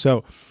decision.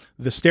 So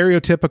the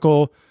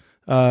stereotypical,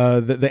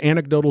 the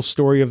anecdotal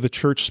story of the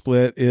church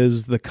split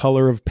is the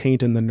color of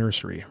paint in the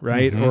nursery,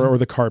 right? Mm-hmm. Or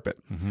the carpet.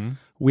 Mm-hmm.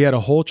 We had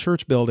a whole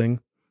church building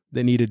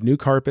that needed new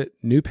carpet,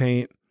 new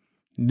paint,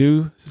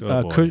 new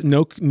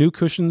new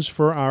cushions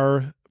for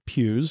our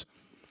pews,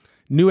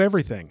 new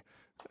everything.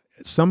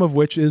 Some of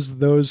which is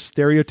those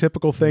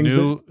stereotypical things.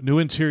 New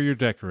interior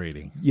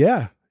decorating.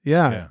 Yeah.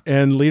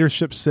 And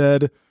leadership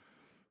said,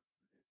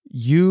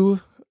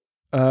 you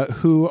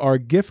who are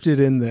gifted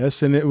in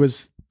this, and it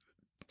was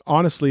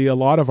honestly a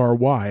lot of our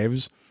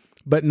wives,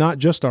 but not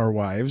just our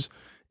wives,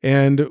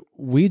 and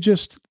we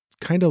just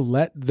kind of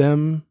let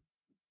them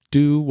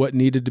do what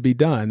needed to be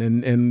done,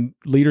 and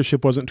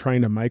leadership wasn't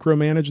trying to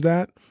micromanage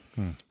that.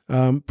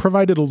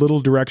 Provided a little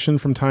direction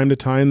from time to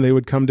time. They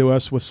would come to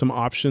us with some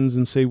options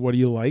and say, what do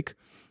you like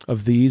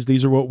of these?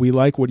 These are what we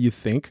like. What do you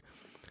think?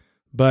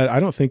 But I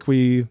don't think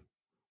we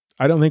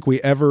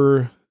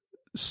ever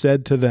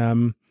said to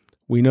them,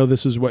 we know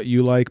this is what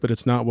you like, but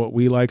it's not what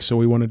we like, so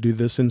we want to do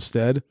this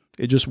instead.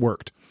 It just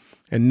worked.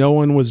 And no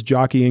one was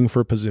jockeying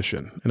for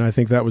position. And I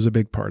think that was a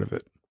big part of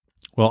it.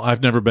 Well,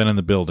 I've never been in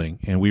the building,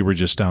 and we were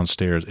just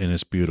downstairs, and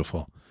it's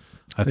beautiful.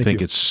 I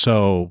think it's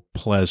so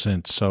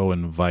pleasant, so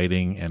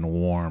inviting and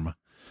warm,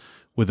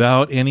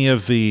 without any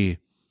of the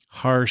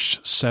harsh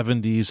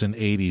 70s and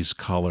 80s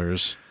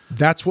colors.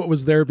 That's what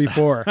was there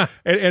before.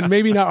 and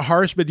maybe not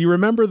harsh, but do you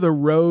remember the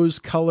rose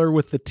color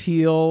with the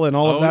teal and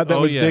all of that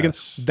was big? And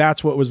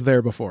that's what was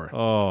there before.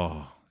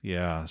 Oh,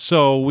 yeah.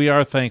 So we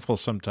are thankful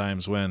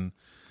sometimes when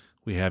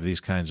we have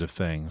these kinds of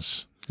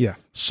things. Yeah.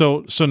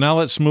 So now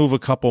let's move a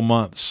couple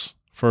months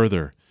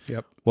further.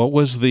 Yep. What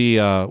was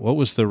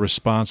the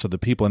response of the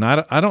people? And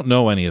I don't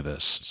know any of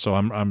this, so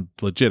I'm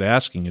legit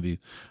asking you.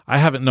 I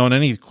haven't known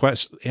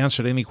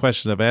answered any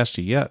questions I've asked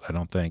you yet. I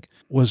don't think.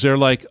 Was there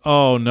like,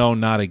 oh no,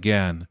 not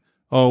again?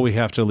 Oh, we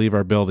have to leave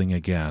our building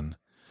again.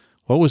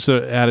 What was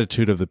the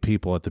attitude of the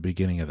people at the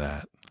beginning of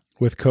that?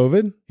 With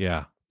COVID?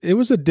 Yeah. It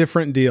was a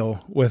different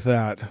deal with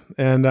that,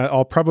 and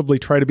I'll probably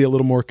try to be a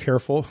little more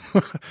careful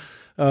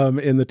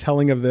in the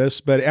telling of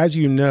this. But as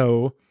you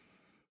know,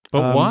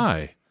 but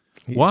why?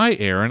 Why,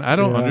 Aaron? I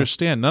don't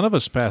understand. None of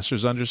us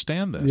pastors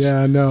understand this.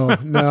 Yeah, no.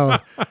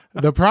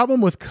 The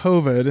problem with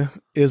COVID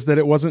is that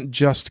it wasn't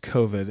just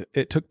COVID.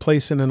 It took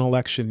place in an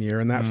election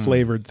year, and that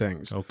flavored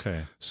things.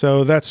 Okay.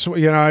 So that's,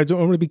 I don't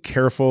want to be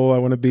careful. I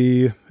want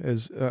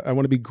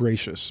to be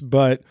gracious.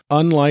 But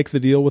unlike the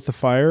deal with the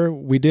fire,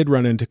 we did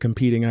run into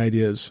competing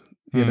ideas,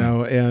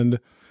 and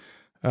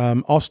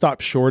I'll stop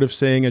short of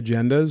saying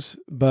agendas,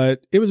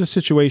 but it was a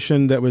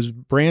situation that was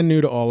brand new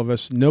to all of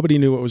us. Nobody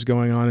knew what was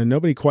going on, and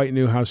nobody quite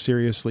knew how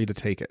seriously to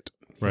take it.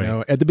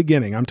 Right. At the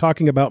beginning, I'm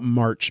talking about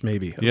March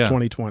maybe of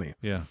 2020.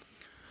 Yeah.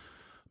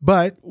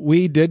 But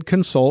we did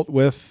consult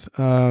with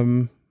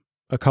a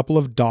couple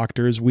of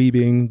doctors, we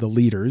being the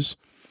leaders,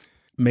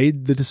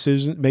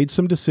 made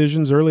some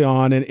decisions early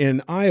on. And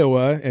in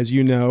Iowa, as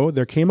you know,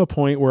 there came a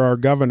point where our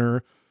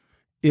governor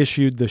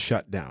issued the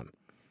shutdown.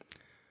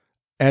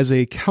 As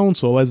a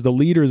council, as the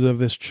leaders of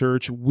this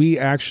church, we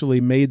actually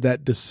made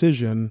that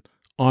decision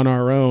on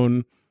our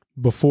own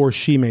before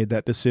she made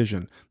that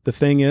decision. The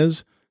thing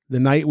is, the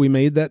night we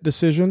made that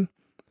decision,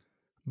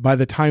 by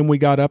the time we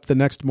got up the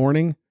next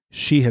morning,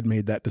 she had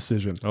made that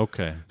decision.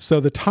 Okay. So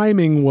the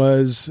timing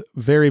was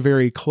very,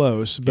 very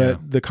close,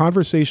 but the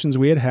conversations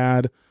we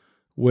had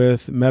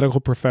with medical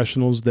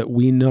professionals that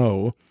we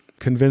know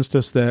convinced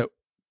us that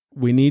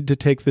we need to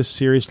take this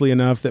seriously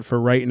enough that for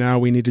right now,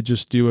 we need to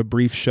just do a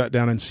brief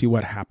shutdown and see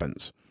what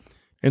happens.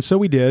 And so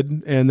we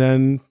did. And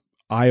then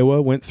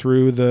Iowa went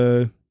through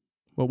a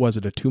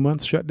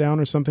 2-month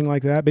shutdown or something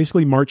like that?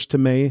 Basically March to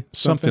May.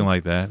 Something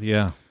like that,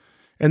 yeah.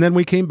 And then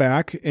we came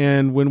back,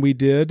 and when we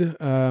did,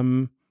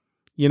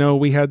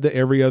 we had the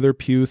every other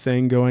pew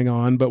thing going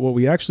on, but what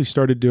we actually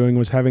started doing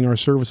was having our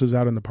services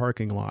out in the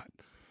parking lot.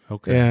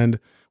 Okay.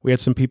 And we had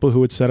some people who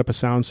would set up a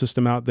sound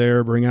system out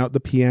there, bring out the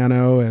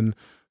piano and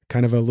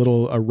kind of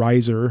a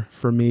riser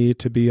for me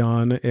to be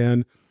on.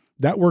 And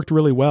that worked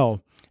really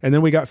well. And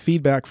then we got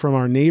feedback from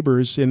our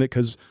neighbors in it,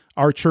 because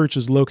our church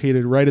is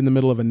located right in the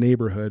middle of a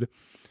neighborhood.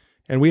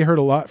 And we heard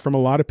a lot from a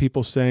lot of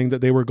people saying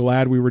that they were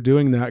glad we were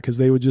doing that, because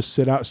they would just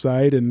sit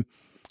outside and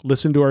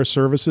listen to our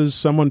services.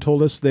 Someone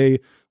told us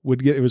it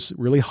was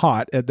really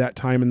hot at that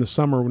time in the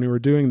summer when we were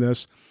doing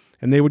this,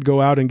 and they would go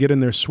out and get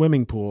in their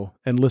swimming pool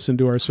and listen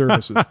to our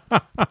services.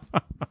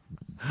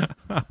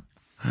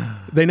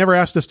 They never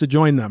asked us to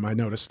join them, I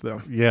noticed,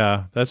 though.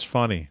 Yeah, that's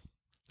funny.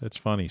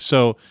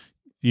 So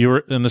you were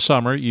in the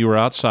summer, you were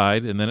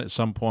outside, and then at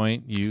some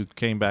point you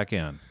came back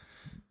in.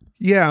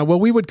 Yeah, well,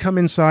 we would come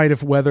inside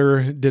if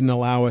weather didn't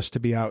allow us to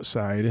be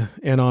outside.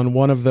 And on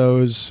one of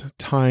those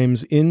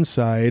times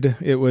inside,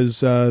 it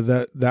was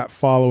that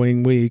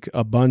following week,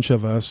 a bunch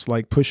of us,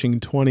 like pushing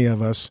 20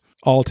 of us,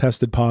 all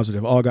tested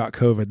positive, all got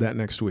COVID that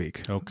next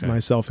week,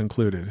 myself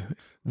included.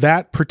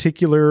 That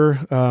particular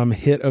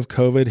hit of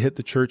COVID hit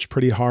the church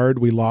pretty hard.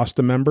 We lost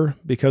a member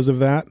because of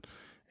that,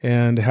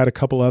 and had a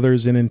couple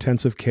others in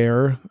intensive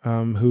care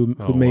who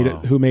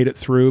made it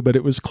through, but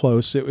it was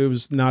close. It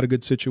was not a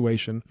good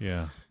situation.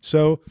 Yeah.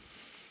 So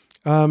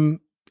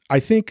I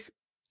think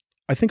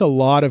a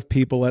lot of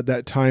people at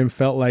that time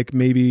felt like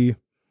maybe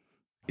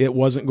it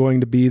wasn't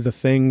going to be the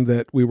thing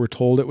that we were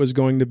told it was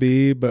going to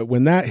be. But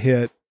when that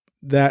hit,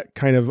 that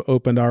kind of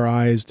opened our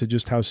eyes to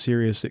just how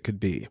serious it could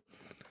be.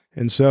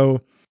 And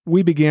so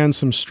we began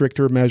some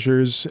stricter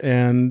measures,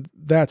 and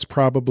that's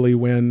probably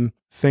when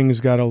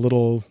things got a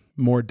little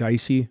more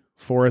dicey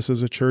for us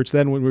as a church.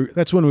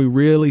 That's when we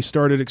really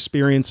started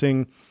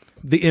experiencing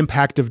the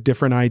impact of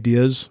different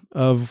ideas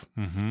of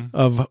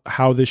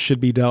how this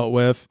should be dealt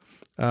with,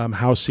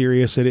 how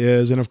serious it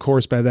is. And of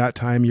course, by that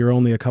time, you're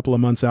only a couple of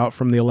months out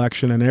from the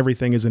election, and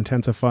everything is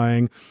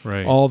intensifying.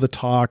 Right. All the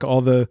talk,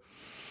 all the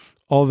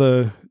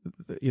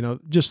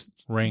just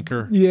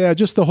rancor. Yeah,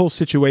 just the whole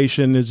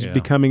situation is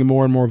becoming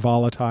more and more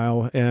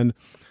volatile, and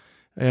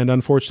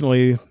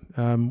unfortunately,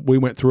 we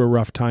went through a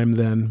rough time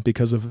then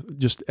because of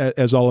just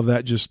as all of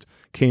that just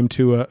came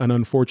to an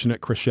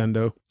unfortunate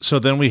crescendo. So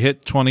then we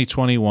hit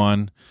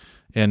 2021,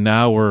 and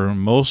now we're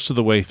most of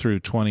the way through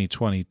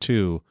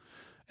 2022.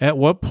 At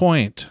what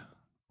point,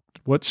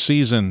 what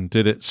season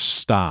did it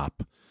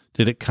stop?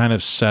 Did it kind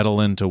of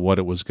settle into what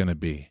it was going to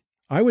be?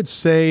 I would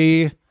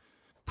say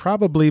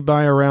probably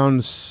by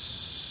around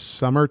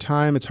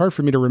summertime. It's hard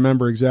for me to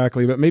remember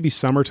exactly, but maybe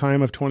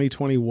summertime of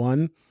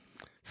 2021,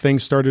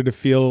 things started to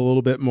feel a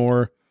little bit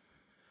more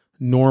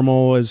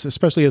normal,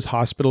 especially as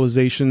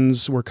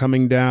hospitalizations were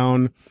coming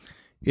down.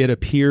 It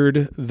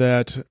appeared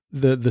that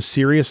the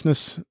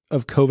seriousness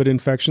of COVID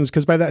infections,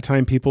 because by that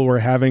time people were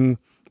having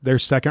their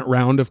second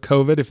round of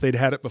COVID if they'd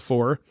had it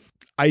before.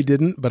 I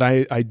didn't, but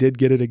I did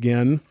get it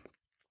again,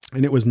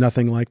 and it was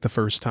nothing like the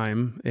first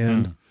time.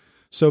 And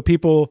so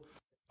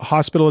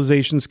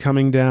hospitalizations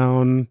coming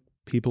down,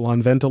 people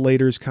on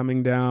ventilators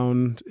coming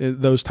down,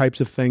 those types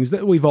of things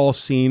that we've all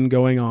seen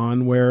going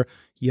on where,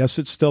 yes,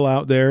 it's still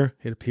out there.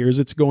 It appears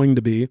it's going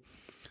to be,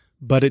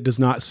 but it does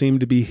not seem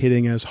to be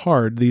hitting as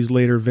hard, these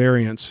later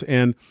variants.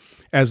 And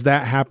as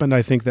that happened,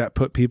 I think that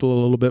put people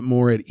a little bit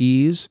more at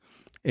ease.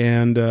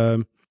 And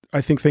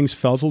I think things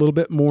felt a little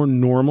bit more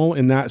normal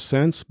in that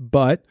sense.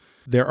 But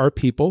there are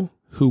people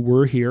who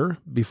were here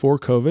before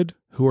COVID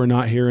who are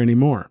not here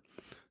anymore.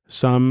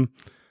 Some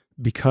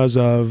because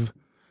of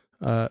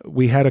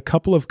we had a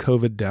couple of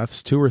COVID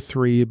deaths, 2 or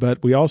 3,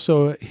 but we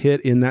also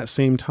hit in that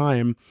same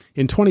time.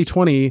 In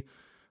 2020,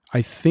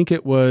 I think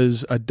it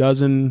was a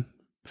dozen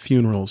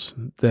funerals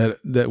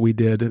that we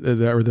did,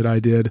 or that I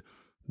did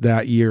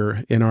that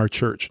year in our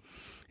church.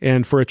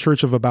 And for a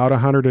church of about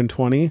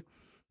 120,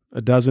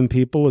 a dozen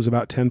people is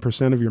about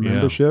 10% of your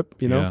membership,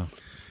 Yeah.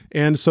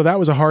 And so that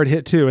was a hard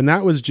hit too. And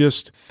that was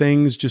just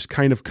things just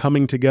kind of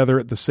coming together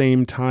at the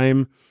same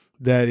time,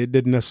 that it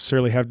didn't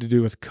necessarily have to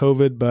do with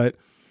COVID, but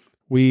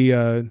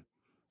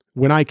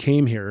when I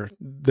came here,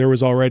 there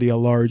was already a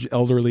large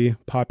elderly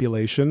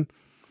population,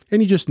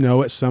 and you just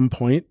know at some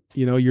point,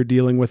 you're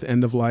dealing with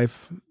end of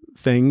life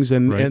things,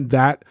 and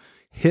that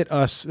hit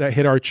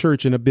our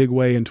church in a big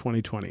way in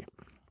 2020.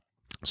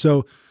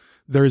 So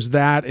there's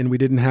that, and we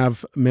didn't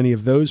have many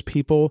of those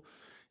people,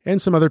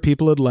 and some other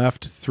people had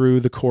left through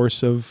the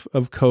course of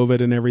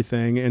COVID and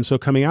everything. And so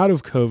coming out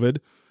of COVID,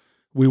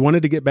 we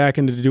wanted to get back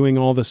into doing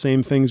all the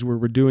same things we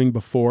were doing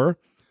before,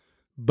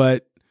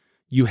 but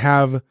you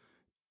have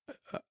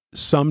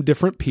some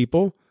different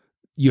people.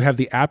 You have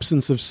the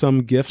absence of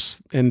some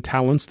gifts and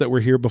talents that were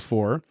here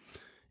before.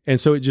 And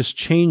so it just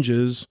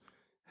changes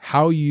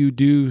how you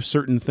do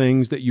certain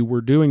things that you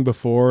were doing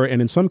before.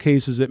 And in some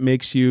cases, it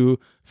makes you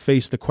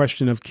face the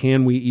question of,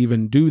 can we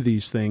even do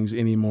these things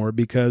anymore?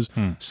 Because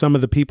some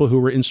of the people who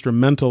were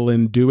instrumental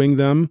in doing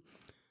them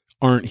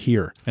aren't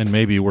here. And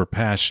maybe we're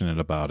passionate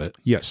about it.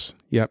 Yes.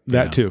 Yep.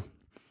 That too.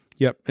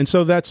 Yep. And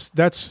so that's,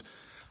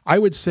 I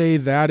would say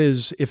that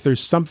is, if there's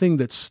something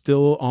that's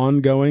still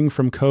ongoing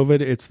from COVID,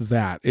 it's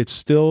that. It's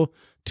still,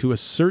 to a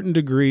certain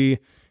degree,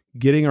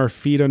 getting our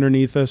feet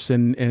underneath us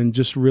and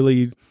just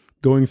really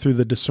going through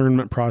the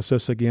discernment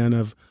process again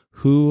of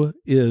who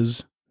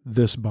is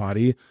this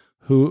body,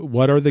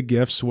 what are the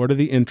gifts, what are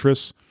the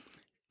interests,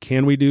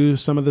 can we do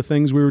some of the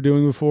things we were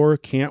doing before,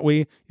 can't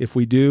we? If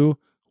we do,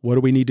 what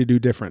do we need to do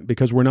different?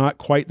 Because we're not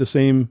quite the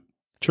same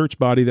church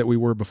body that we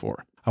were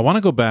before. I want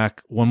to go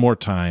back one more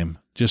time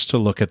just to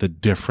look at the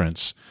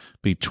difference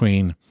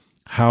between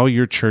how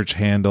your church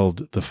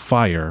handled the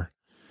fire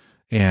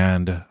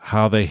and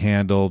how they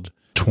handled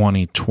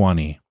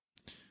 2020.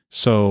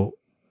 So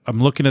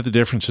I'm looking at the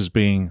differences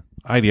being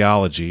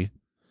ideology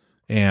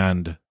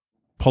and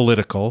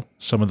political.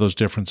 Some of those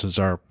differences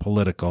are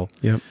political.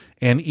 Yep.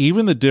 And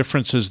even the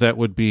differences that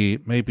would be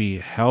maybe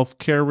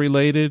healthcare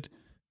related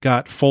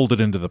got folded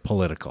into the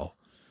political,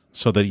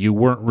 so that you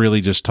weren't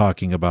really just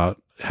talking about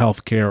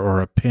healthcare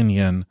or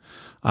opinion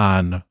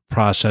on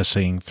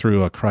processing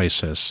through a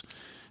crisis.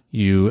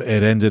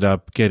 It ended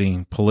up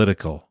getting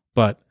political.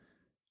 But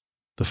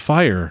the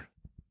fire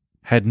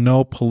had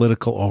no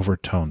political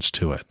overtones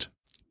to it.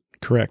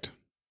 Correct.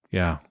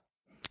 Yeah.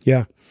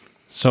 Yeah.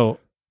 So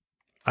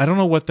I don't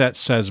know what that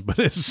says, but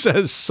it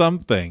says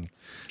something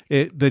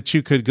that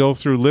you could go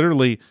through.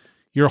 Literally,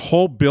 your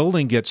whole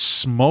building gets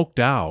smoked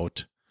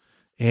out,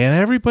 and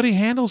everybody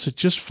handles it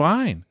just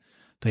fine.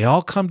 They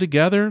all come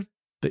together.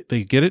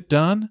 They get it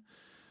done.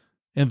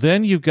 And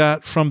then you've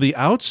got from the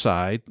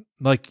outside,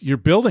 like your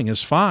building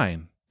is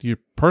fine. Your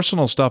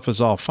personal stuff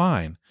is all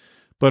fine.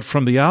 But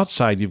from the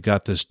outside, you've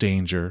got this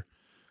danger.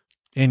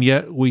 And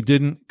yet we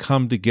didn't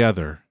come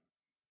together.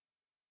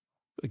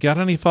 Got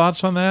any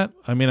thoughts on that?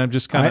 I mean, I'm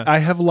just kind of... I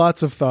have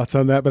lots of thoughts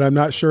on that, but I'm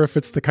not sure if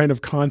it's the kind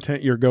of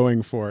content you're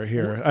going for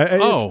here.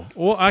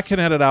 Well, I can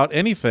edit out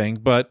anything.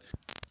 But,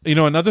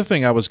 another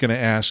thing I was going to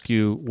ask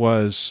you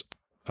was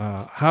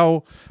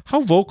how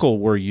vocal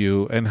were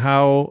you and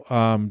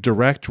how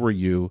direct were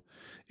you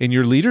in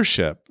your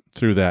leadership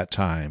through that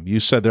time? You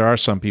said there are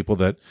some people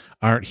that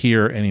aren't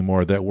here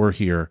anymore that were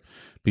here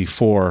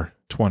before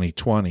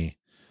 2020.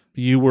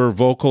 You were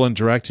vocal and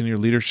direct in your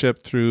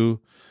leadership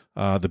through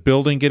the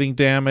building getting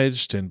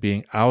damaged and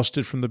being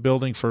ousted from the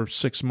building for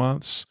 6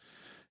 months.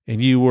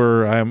 And you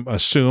were, I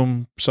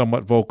assume,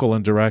 somewhat vocal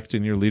and direct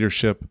in your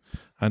leadership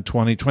on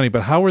 2020.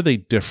 But how are they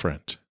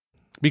different?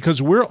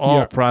 Because we're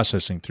all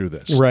processing through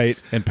this. Right.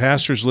 And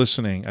pastors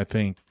listening, I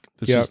think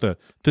this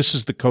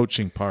is the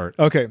coaching part.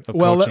 Okay.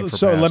 Well,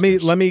 so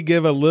let me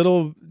give a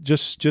little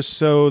just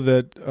so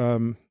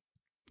that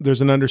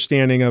there's an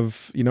understanding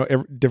of,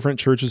 different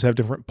churches have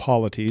different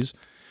polities.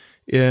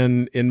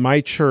 In my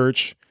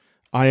church,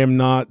 I am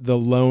not the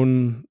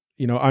lone,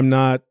 I'm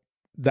not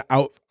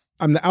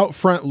I'm the out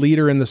front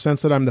leader in the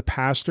sense that I'm the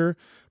pastor,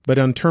 but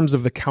in terms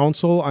of the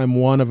council, I'm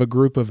one of a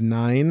group of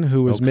 9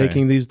 who is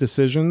making these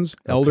decisions,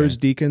 elders,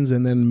 deacons,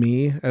 and then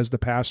me as the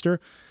pastor.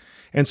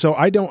 And so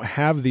I don't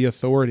have the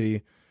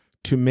authority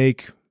to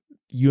make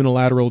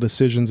unilateral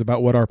decisions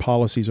about what our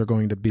policies are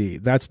going to be.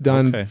 That's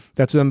done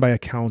by a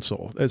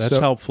council. That's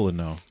helpful to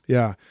know.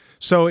 Yeah.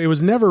 So it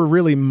was never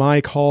really my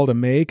call to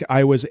make.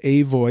 I was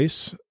a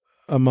voice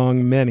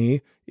among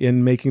many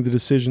in making the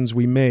decisions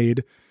we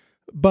made.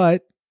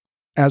 But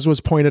as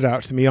was pointed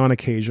out to me on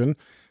occasion,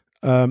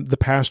 the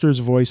pastor's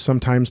voice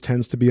sometimes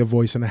tends to be a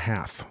voice and a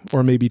half,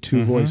 or maybe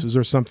 2 voices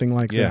or something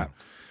like that.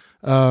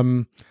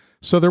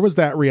 So there was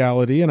that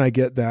reality, and I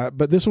get that.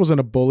 But this wasn't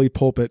a bully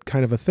pulpit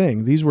kind of a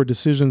thing. These were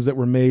decisions that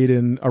were made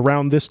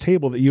around this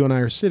table that you and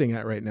I are sitting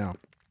at right now.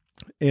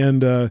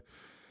 And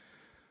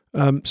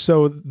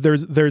so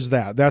there's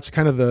that. That's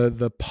kind of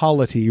the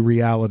polity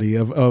reality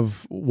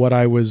of what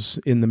I was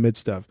in the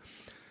midst of.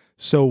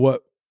 So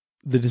what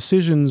the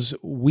decisions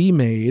we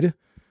made,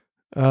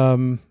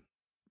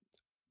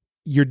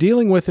 you're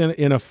dealing with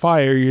in a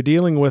fire, you're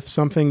dealing with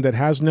something that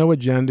has no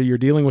agenda, you're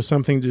dealing with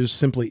something that just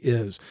simply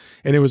is.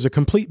 And it was a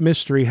complete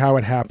mystery how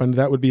it happened.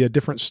 That would be a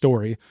different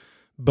story.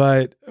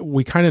 But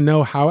we kind of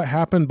know how it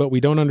happened, but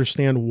we don't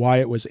understand why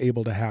it was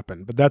able to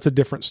happen. But that's a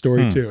different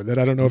story too, that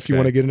I don't know if you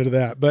want to get into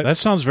that. But that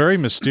sounds very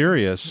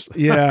mysterious.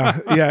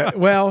 Yeah.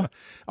 Well,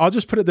 I'll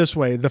just put it this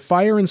way. The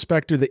fire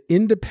inspector, the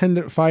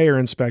independent fire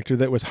inspector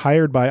that was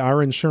hired by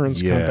our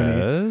insurance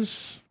company,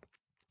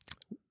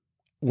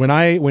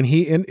 when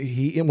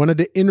he wanted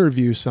to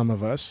interview some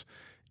of us,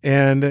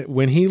 and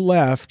when he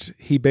left,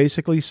 he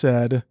basically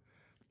said,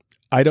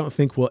 I don't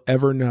think we'll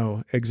ever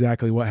know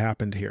exactly what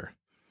happened here.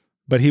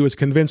 But he was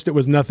convinced it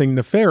was nothing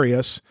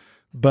nefarious,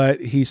 but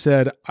he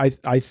said,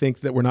 I think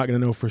that we're not going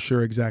to know for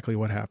sure exactly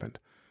what happened.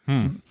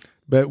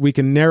 But we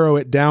can narrow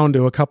it down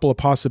to a couple of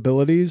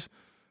possibilities,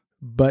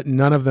 but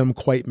none of them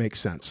quite make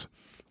sense.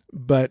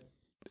 But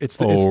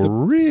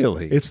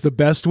really? It's the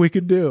best we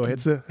could do.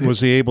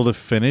 Was he able to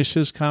finish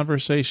his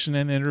conversation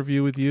and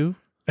interview with you,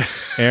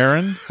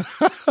 Aaron?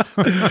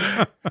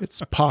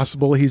 It's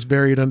possible he's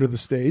buried under the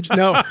stage.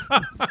 No.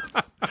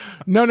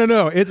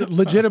 It's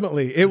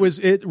legitimately,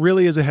 it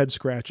really is a head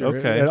scratcher.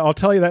 Okay. And I'll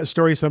tell you that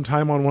story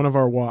sometime on one of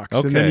our walks,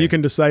 and then you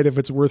can decide if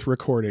it's worth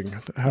recording.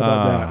 How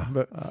about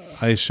that? But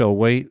I shall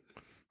wait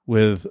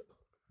with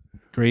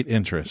great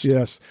interest.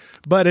 Yes.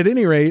 But at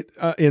any rate,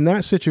 in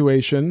that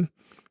situation,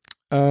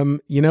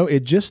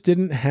 it just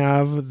didn't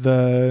have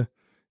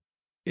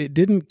it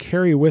didn't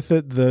carry with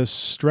it the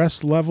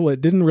stress level. It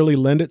didn't really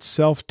lend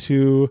itself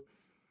to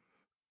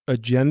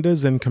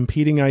agendas and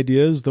competing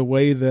ideas the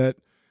way that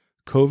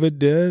COVID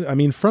did. I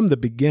mean, from the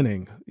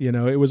beginning,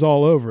 it was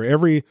all over.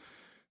 You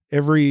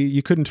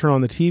couldn't turn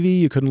on the TV,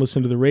 you couldn't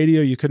listen to the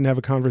radio, you couldn't have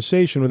a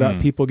conversation without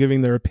people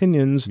giving their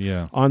opinions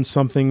on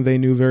something they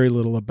knew very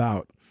little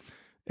about.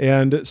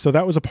 And so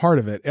that was a part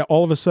of it.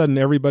 All of a sudden,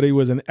 everybody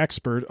was an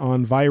expert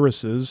on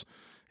viruses,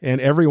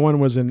 and everyone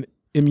was an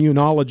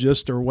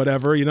immunologist or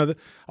whatever.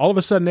 All of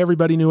a sudden,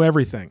 everybody knew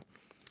everything.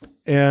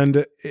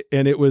 And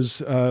it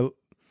was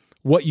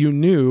what you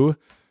knew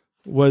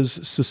was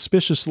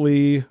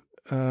suspiciously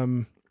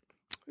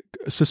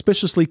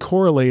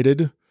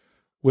correlated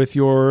with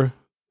your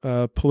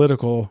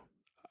political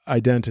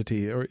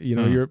identity, or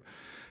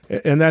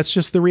and that's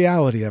just the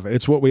reality of it.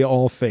 It's what we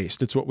all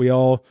faced. It's what we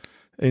all,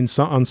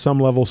 on some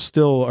level,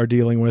 still are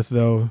dealing with,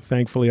 though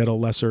thankfully at a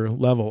lesser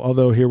level.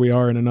 Although here we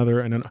are in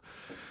another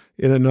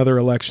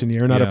election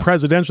year, not a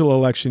presidential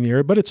election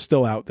year, but it's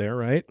still out there,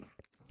 right?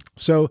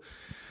 So,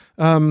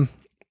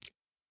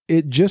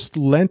 it just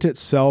lent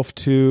itself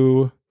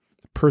to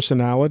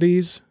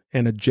personalities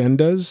and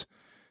agendas,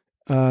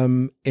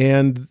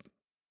 and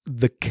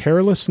the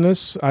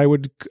carelessness, I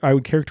would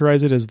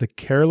characterize it as the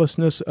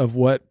carelessness of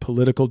what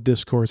political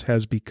discourse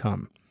has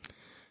become.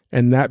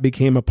 And that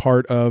became a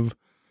part of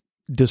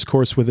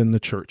discourse within the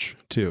church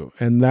too.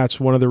 And that's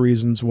one of the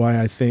reasons why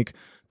I think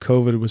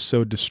COVID was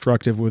so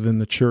destructive within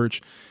the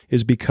church,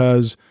 is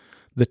because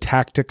the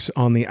tactics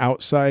on the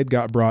outside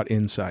got brought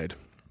inside.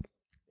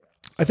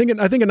 I think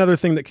another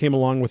thing that came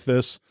along with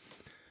this,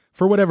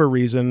 for whatever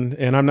reason,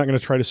 and I'm not going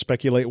to try to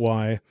speculate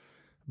why,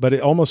 but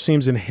it almost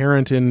seems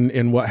inherent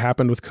in what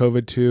happened with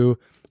COVID too,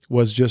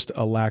 was just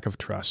a lack of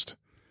trust.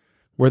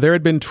 Where there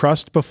had been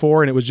trust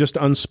before and it was just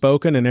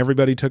unspoken and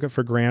everybody took it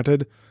for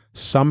granted,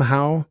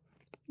 somehow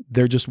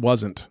there just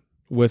wasn't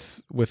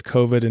with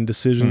COVID and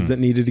decisions that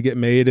needed to get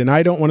made. And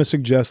I don't want to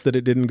suggest that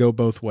it didn't go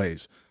both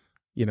ways.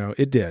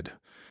 It did.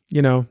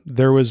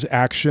 There was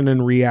action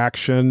and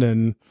reaction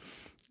and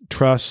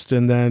trust,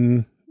 and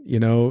then,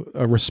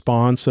 a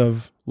response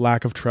of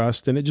lack of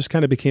trust, and it just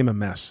kind of became a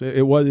mess.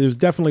 It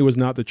definitely was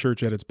not the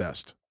church at its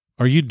best.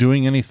 Are you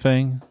doing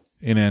anything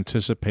in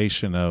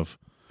anticipation of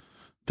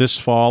this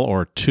fall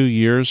or 2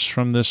 years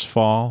from this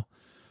fall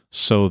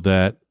so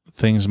that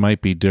things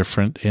might be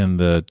different in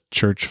the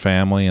church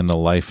family and the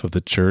life of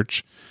the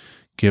church,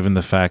 given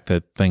the fact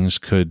that things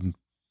could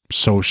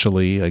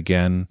socially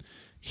again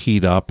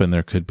heat up and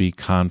there could be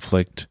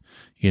conflict,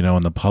 in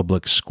the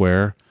public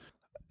square?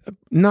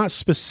 Not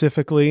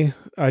specifically,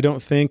 I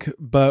don't think,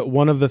 but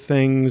one of the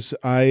things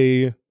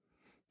I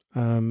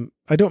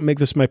don't make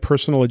this my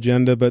personal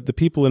agenda, but the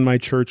people in my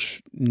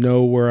church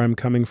know where I'm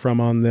coming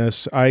from on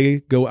this.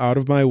 I go out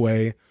of my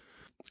way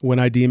when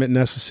I deem it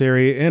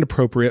necessary and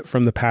appropriate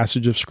from the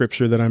passage of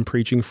scripture that I'm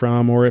preaching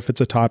from, or if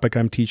it's a topic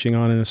I'm teaching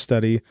on in a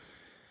study,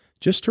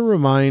 just to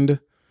remind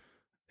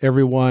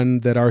everyone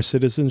that our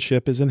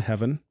citizenship is in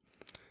heaven.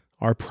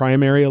 Our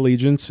primary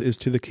allegiance is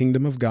to the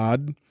kingdom of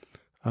God.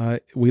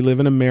 We live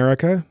in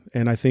America,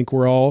 and I think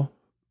we all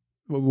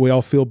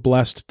feel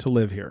blessed to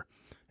live here,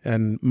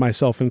 and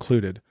myself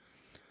included.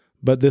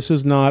 But this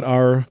is not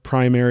our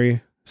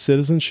primary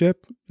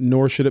citizenship,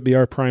 nor should it be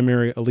our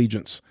primary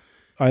allegiance.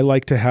 I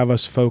like to have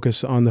us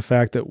focus on the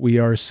fact that we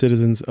are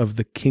citizens of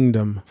the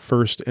kingdom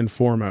first and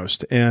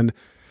foremost, and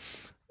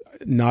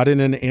not in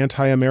an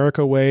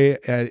anti-America way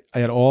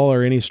at all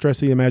or any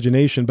stress of the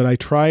imagination, but I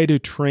try to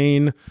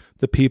train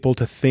the people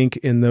to think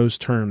in those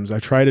terms. I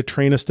try to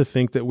train us to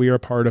think that we are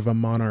part of a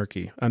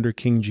monarchy under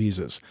King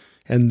Jesus,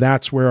 and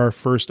that's where our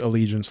first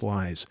allegiance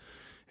lies.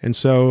 And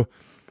so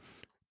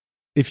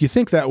if you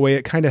think that way,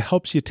 it kind of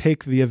helps you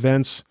take the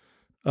events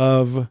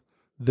of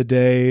the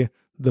day,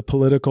 the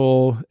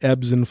political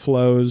ebbs and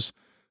flows,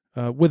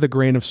 with a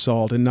grain of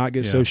salt, and not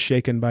get so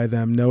shaken by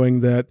them,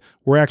 knowing that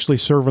we're actually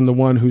serving the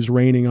one who's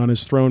reigning on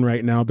his throne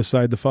right now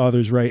beside the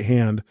Father's right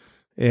hand.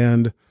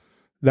 And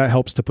that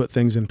helps to put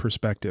things in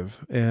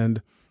perspective.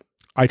 And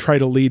I try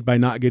to lead by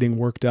not getting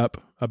worked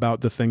up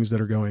about the things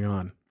that are going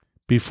on.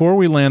 Before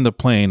we land the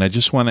plane, I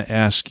just want to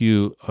ask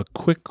you a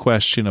quick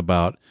question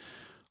about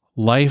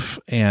life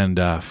and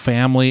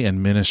family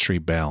and ministry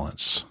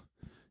balance.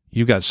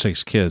 You've got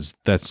 6 kids.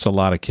 That's a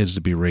lot of kids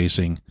to be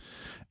raising.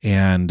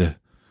 And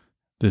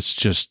it's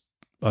just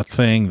a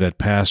thing that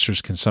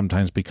pastors can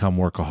sometimes become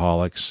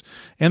workaholics,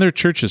 and their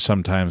churches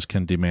sometimes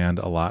can demand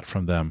a lot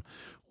from them.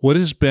 What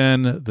has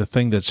been the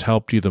thing that's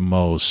helped you the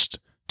most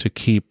to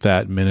keep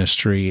that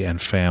ministry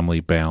and family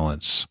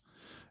balance?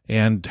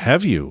 And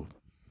have you?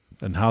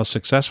 And how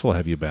successful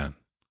have you been?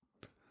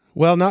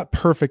 Well, not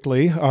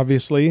perfectly,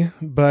 obviously,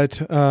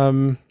 but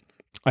I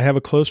have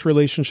a close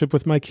relationship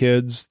with my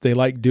kids. They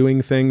like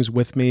doing things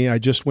with me. I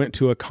just went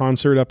to a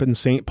concert up in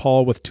St.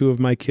 Paul with 2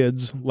 of my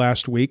kids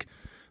last week.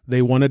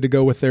 They wanted to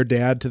go with their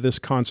dad to this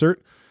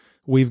concert.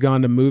 We've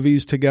gone to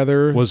movies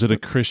together. Was it a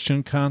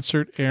Christian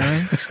concert,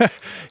 Aaron?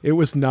 It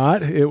was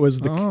not. It was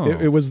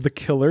the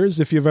Killers,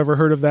 if you've ever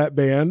heard of that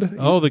band.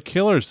 Oh, the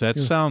Killers. That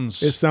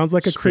sounds It sounds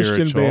like a spiritual.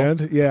 Christian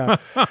band. Yeah.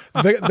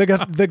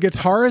 The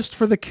guitarist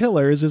for the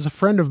Killers is a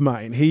friend of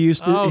mine. He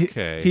used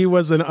to he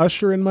was an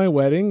usher in my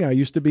wedding. I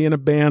used to be in a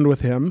band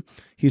with him.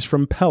 He's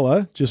from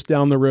Pella, just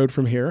down the road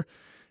from here.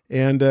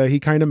 And he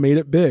kind of made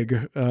it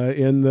big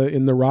in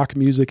the rock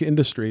music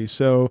industry.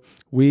 So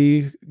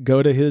we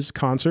go to his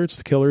concerts,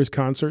 the Killers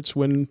concerts,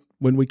 when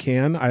we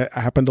can. I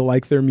happen to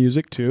like their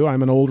music too.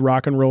 I'm an old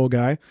rock and roll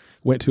guy.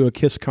 Went to a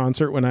Kiss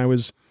concert when I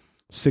was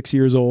 6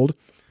 years old.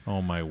 Oh,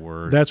 my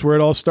word. That's where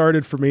it all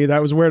started for me.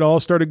 That was where it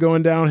all started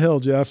going downhill,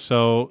 Jeff.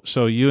 So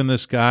you and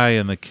this guy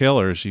and the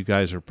Killers, you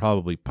guys are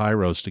probably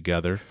pyros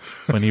together.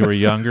 When you were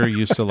younger, you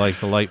used to like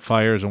to light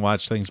fires and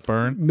watch things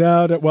burn?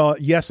 No, well,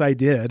 yes, I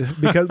did.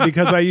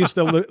 Because I used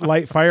to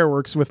light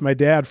fireworks with my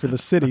dad for the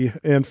city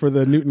and for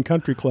the Newton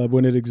Country Club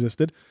when it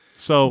existed.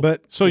 So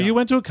you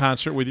went to a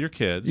concert with your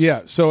kids.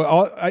 Yeah,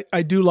 so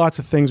I do lots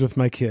of things with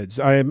my kids.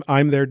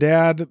 I'm their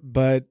dad,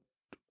 but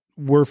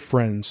we're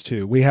friends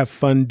too. We have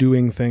fun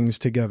doing things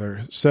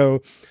together.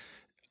 So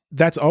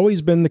that's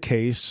always been the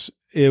case.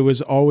 It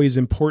was always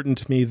important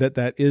to me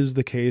that is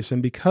the case.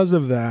 And because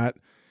of that,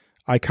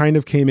 I kind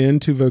of came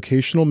into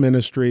vocational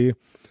ministry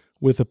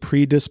with a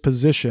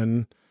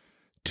predisposition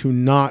to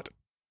not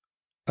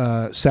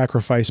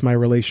sacrifice my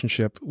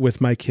relationship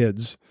with my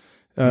kids.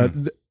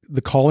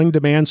 The calling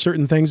demands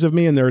certain things of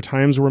me, and there are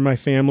times where my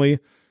family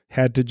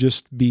had to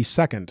just be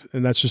second,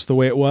 and that's just the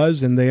way it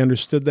was, and they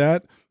understood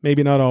that.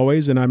 Maybe not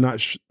always, and I'm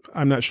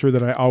not sure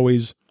that I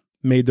always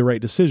made the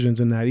right decisions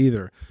in that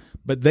either.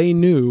 But they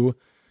knew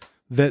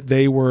that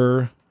they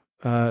were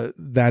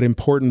that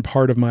important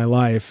part of my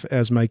life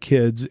as my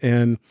kids,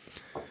 and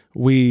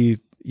we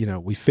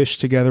fish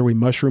together, we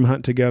mushroom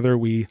hunt together,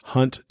 we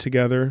hunt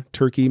together,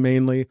 turkey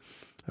mainly.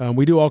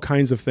 We do all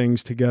kinds of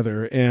things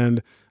together,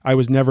 and I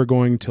was never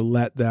going to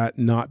let that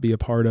not be a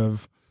part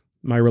of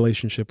my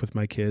relationship with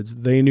my kids.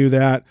 They knew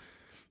that.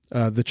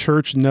 The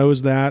church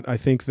knows that. I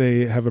think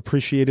they have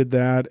appreciated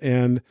that,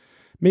 and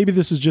maybe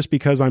this is just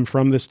because I'm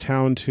from this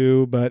town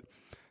too, but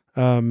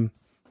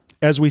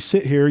as we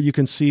sit here, you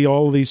can see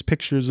all these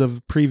pictures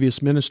of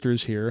previous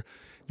ministers here.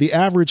 The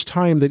average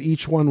time that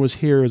each one was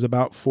here is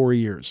about 4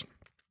 years.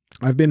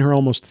 I've been here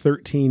almost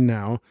 13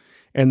 now,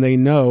 and they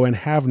know and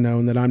have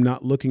known that I'm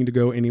not looking to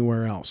go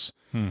anywhere else.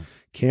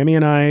 Cammie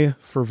and I,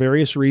 for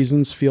various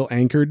reasons, feel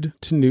anchored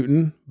to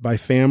Newton by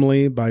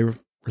family, by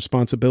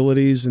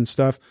responsibilities and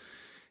stuff.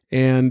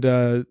 And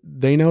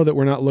they know that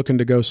we're not looking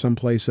to go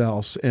someplace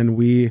else. And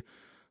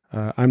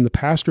I'm the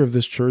pastor of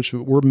this church,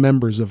 but we're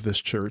members of this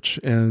church,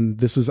 and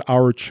this is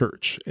our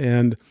church.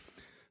 And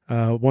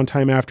one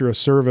time after a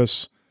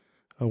service,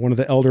 one of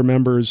the elder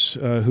members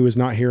who is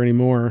not here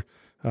anymore,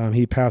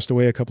 he passed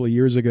away a couple of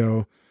years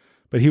ago,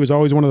 but he was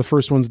always one of the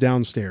first ones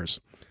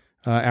downstairs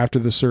after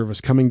the service,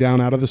 coming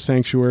down out of the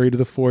sanctuary to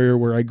the foyer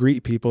where I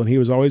greet people, and he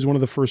was always one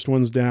of the first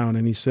ones down.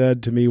 And he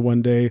said to me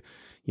one day,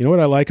 "You know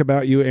what I like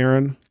about you,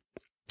 Aaron?"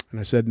 And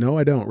I said, "No,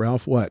 I don't,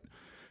 Ralph." "What?"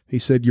 He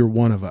said, "You're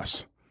one of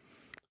us."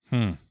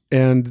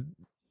 And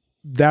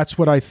that's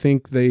what I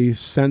think they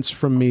sense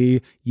from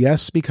me.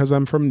 Yes, because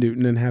I'm from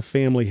Newton and have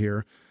family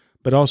here,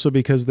 but also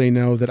because they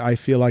know that I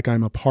feel like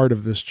I'm a part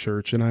of this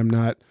church, and I'm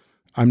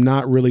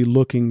not really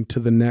looking to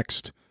the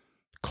next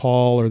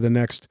call or the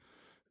next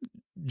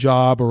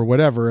job or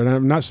whatever. And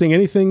I'm not saying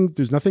anything,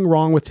 there's nothing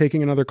wrong with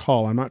taking another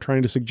call. I'm not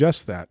trying to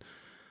suggest that,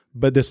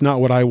 but that's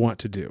not what I want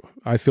to do.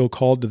 I feel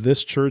called to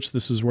this church.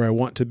 This is where I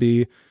want to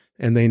be.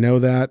 And they know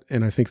that.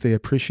 And I think they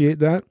appreciate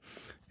that.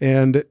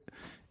 And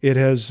it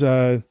has,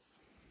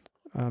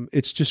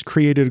 it's just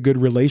created a good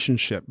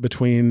relationship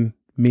between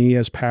me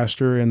as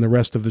pastor and the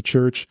rest of the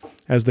church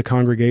as the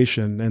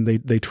congregation. And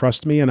they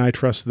trust me and I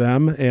trust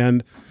them.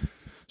 And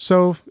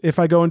so if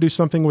I go and do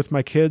something with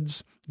my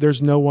kids,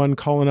 there's no one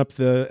calling up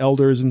the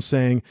elders and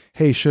saying,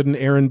 "Hey, shouldn't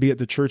Aaron be at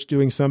the church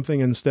doing something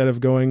instead of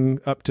going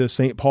up to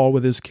St. Paul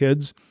with his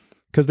kids?"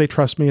 Because they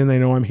trust me and they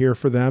know I'm here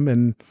for them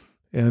and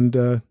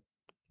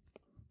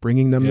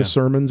bringing them the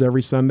sermons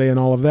every Sunday and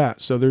all of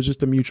that. So there's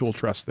just a mutual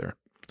trust there.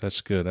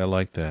 That's good. I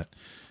like that.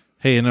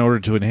 Hey, in order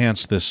to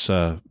enhance this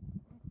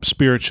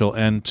spiritual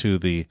end to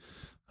the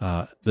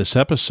this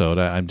episode,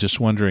 I'm just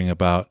wondering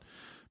about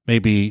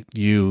maybe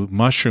you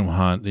mushroom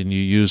hunt and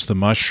you use the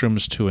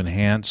mushrooms to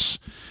enhance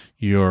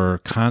your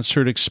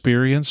concert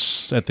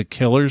experience at the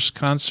Killers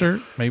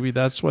concert. Maybe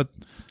that's what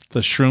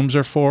the shrooms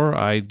are for.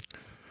 I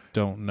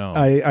don't know.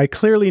 I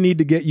clearly need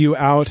to get you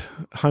out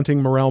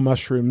hunting morel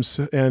mushrooms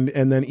and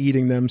then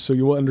eating them, so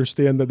you will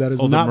understand that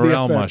is not the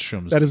morel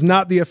mushrooms. That is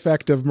not the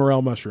effect of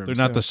morel mushrooms. They're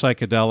not the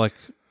psychedelic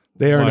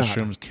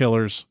mushrooms, not.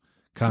 Killers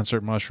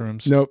concert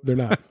mushrooms. Nope, they're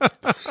not.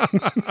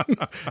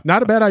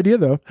 Not a bad idea,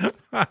 though.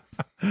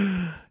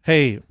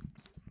 Hey,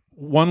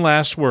 one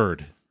last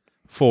word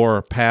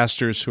for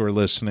pastors who are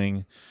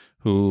listening,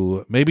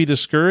 who may be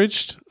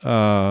discouraged,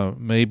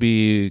 may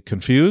be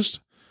confused,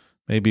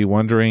 may be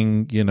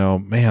wondering,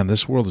 man,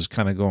 this world is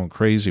kind of going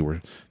crazy.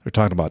 They're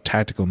talking about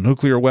tactical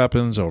nuclear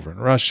weapons over in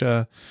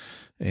Russia,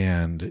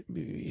 and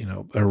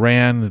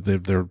Iran.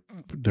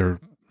 They're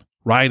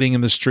rioting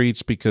in the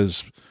streets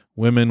because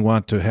women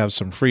want to have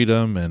some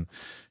freedom, and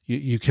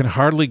you can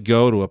hardly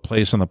go to a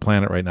place on the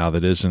planet right now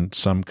that isn't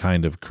some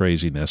kind of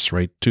craziness,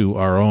 right, to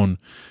our own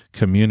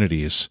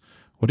communities.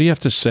 What do you have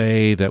to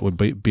say that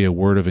would be a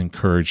word of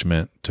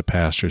encouragement to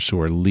pastors who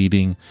are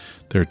leading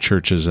their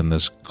churches in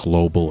this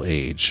global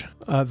age?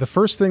 The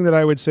first thing that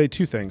I would say,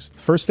 two things. The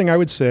first thing I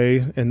would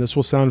say, and this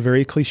will sound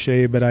very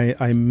cliche, but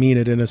I mean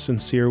it in a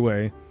sincere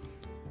way,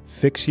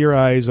 fix your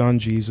eyes on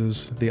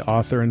Jesus, the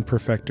author and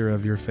perfecter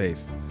of your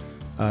faith.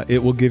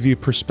 It will give you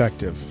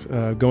perspective.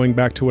 Going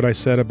back to what I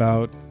said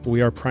about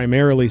we are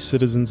primarily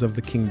citizens of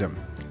the kingdom.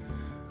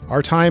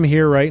 Our time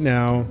here right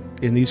now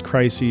in these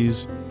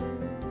crises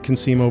can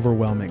seem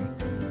overwhelming.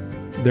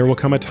 There will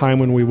come a time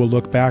when we will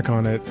look back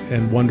on it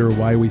and wonder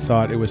why we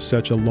thought it was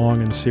such a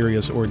long and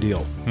serious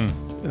ordeal.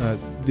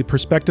 The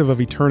perspective of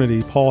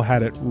eternity, Paul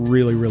had it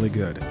really, really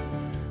good.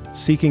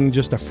 Seeking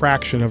just a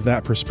fraction of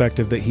that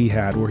perspective that he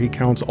had, where he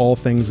counts all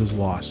things as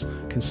loss,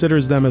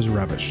 considers them as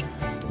rubbish,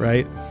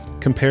 right?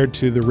 Compared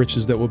to the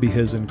riches that will be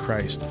his in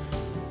Christ.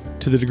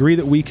 To the degree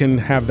that we can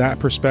have that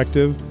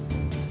perspective,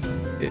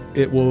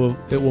 it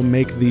will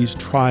make these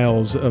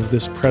trials of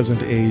this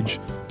present age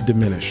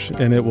diminish,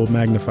 and it will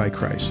magnify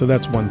Christ. So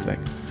that's one thing.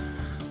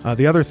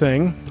 The other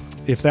thing,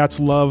 if that's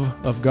love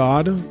of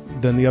God,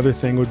 then the other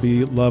thing would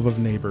be love of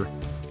neighbor.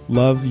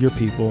 Love your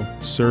people,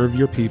 serve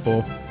your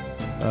people.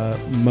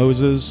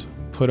 Moses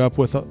put up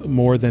with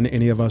more than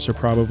any of us are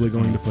probably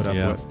going to put up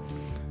with.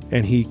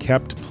 And he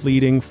kept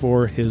pleading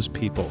for his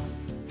people.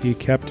 He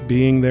kept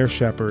being their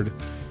shepherd.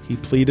 He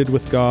pleaded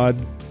with God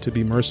to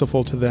be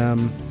merciful to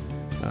them,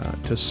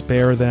 to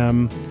spare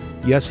them.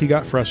 Yes, he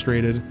got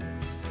frustrated,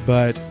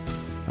 but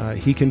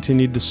he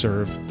continued to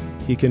serve.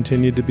 He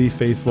continued to be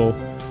faithful,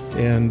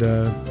 and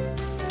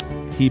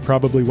he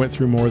probably went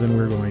through more than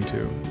we're going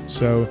to.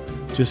 So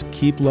just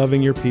keep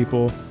loving your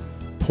people.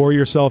 Pour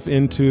yourself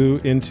into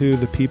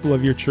the people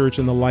of your church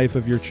and the life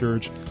of your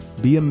church.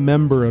 Be a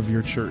member of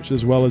your church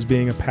as well as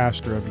being a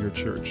pastor of your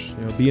church.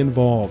 Be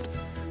involved.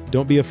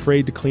 Don't be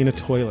afraid to clean a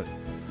toilet.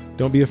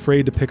 Don't be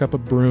afraid to pick up a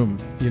broom.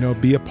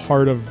 Be a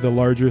part of the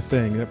larger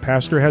thing. A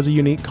pastor has a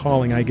unique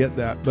calling, I get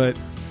that, but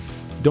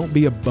don't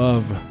be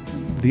above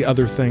the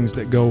other things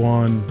that go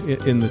on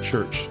in the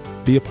church.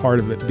 Be a part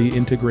of it. Be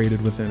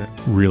integrated within it.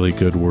 Really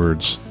good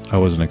words. I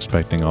wasn't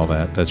expecting all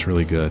that. That's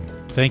really good.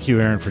 Thank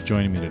you, Aaron, for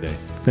joining me today.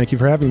 Thank you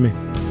for having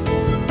me.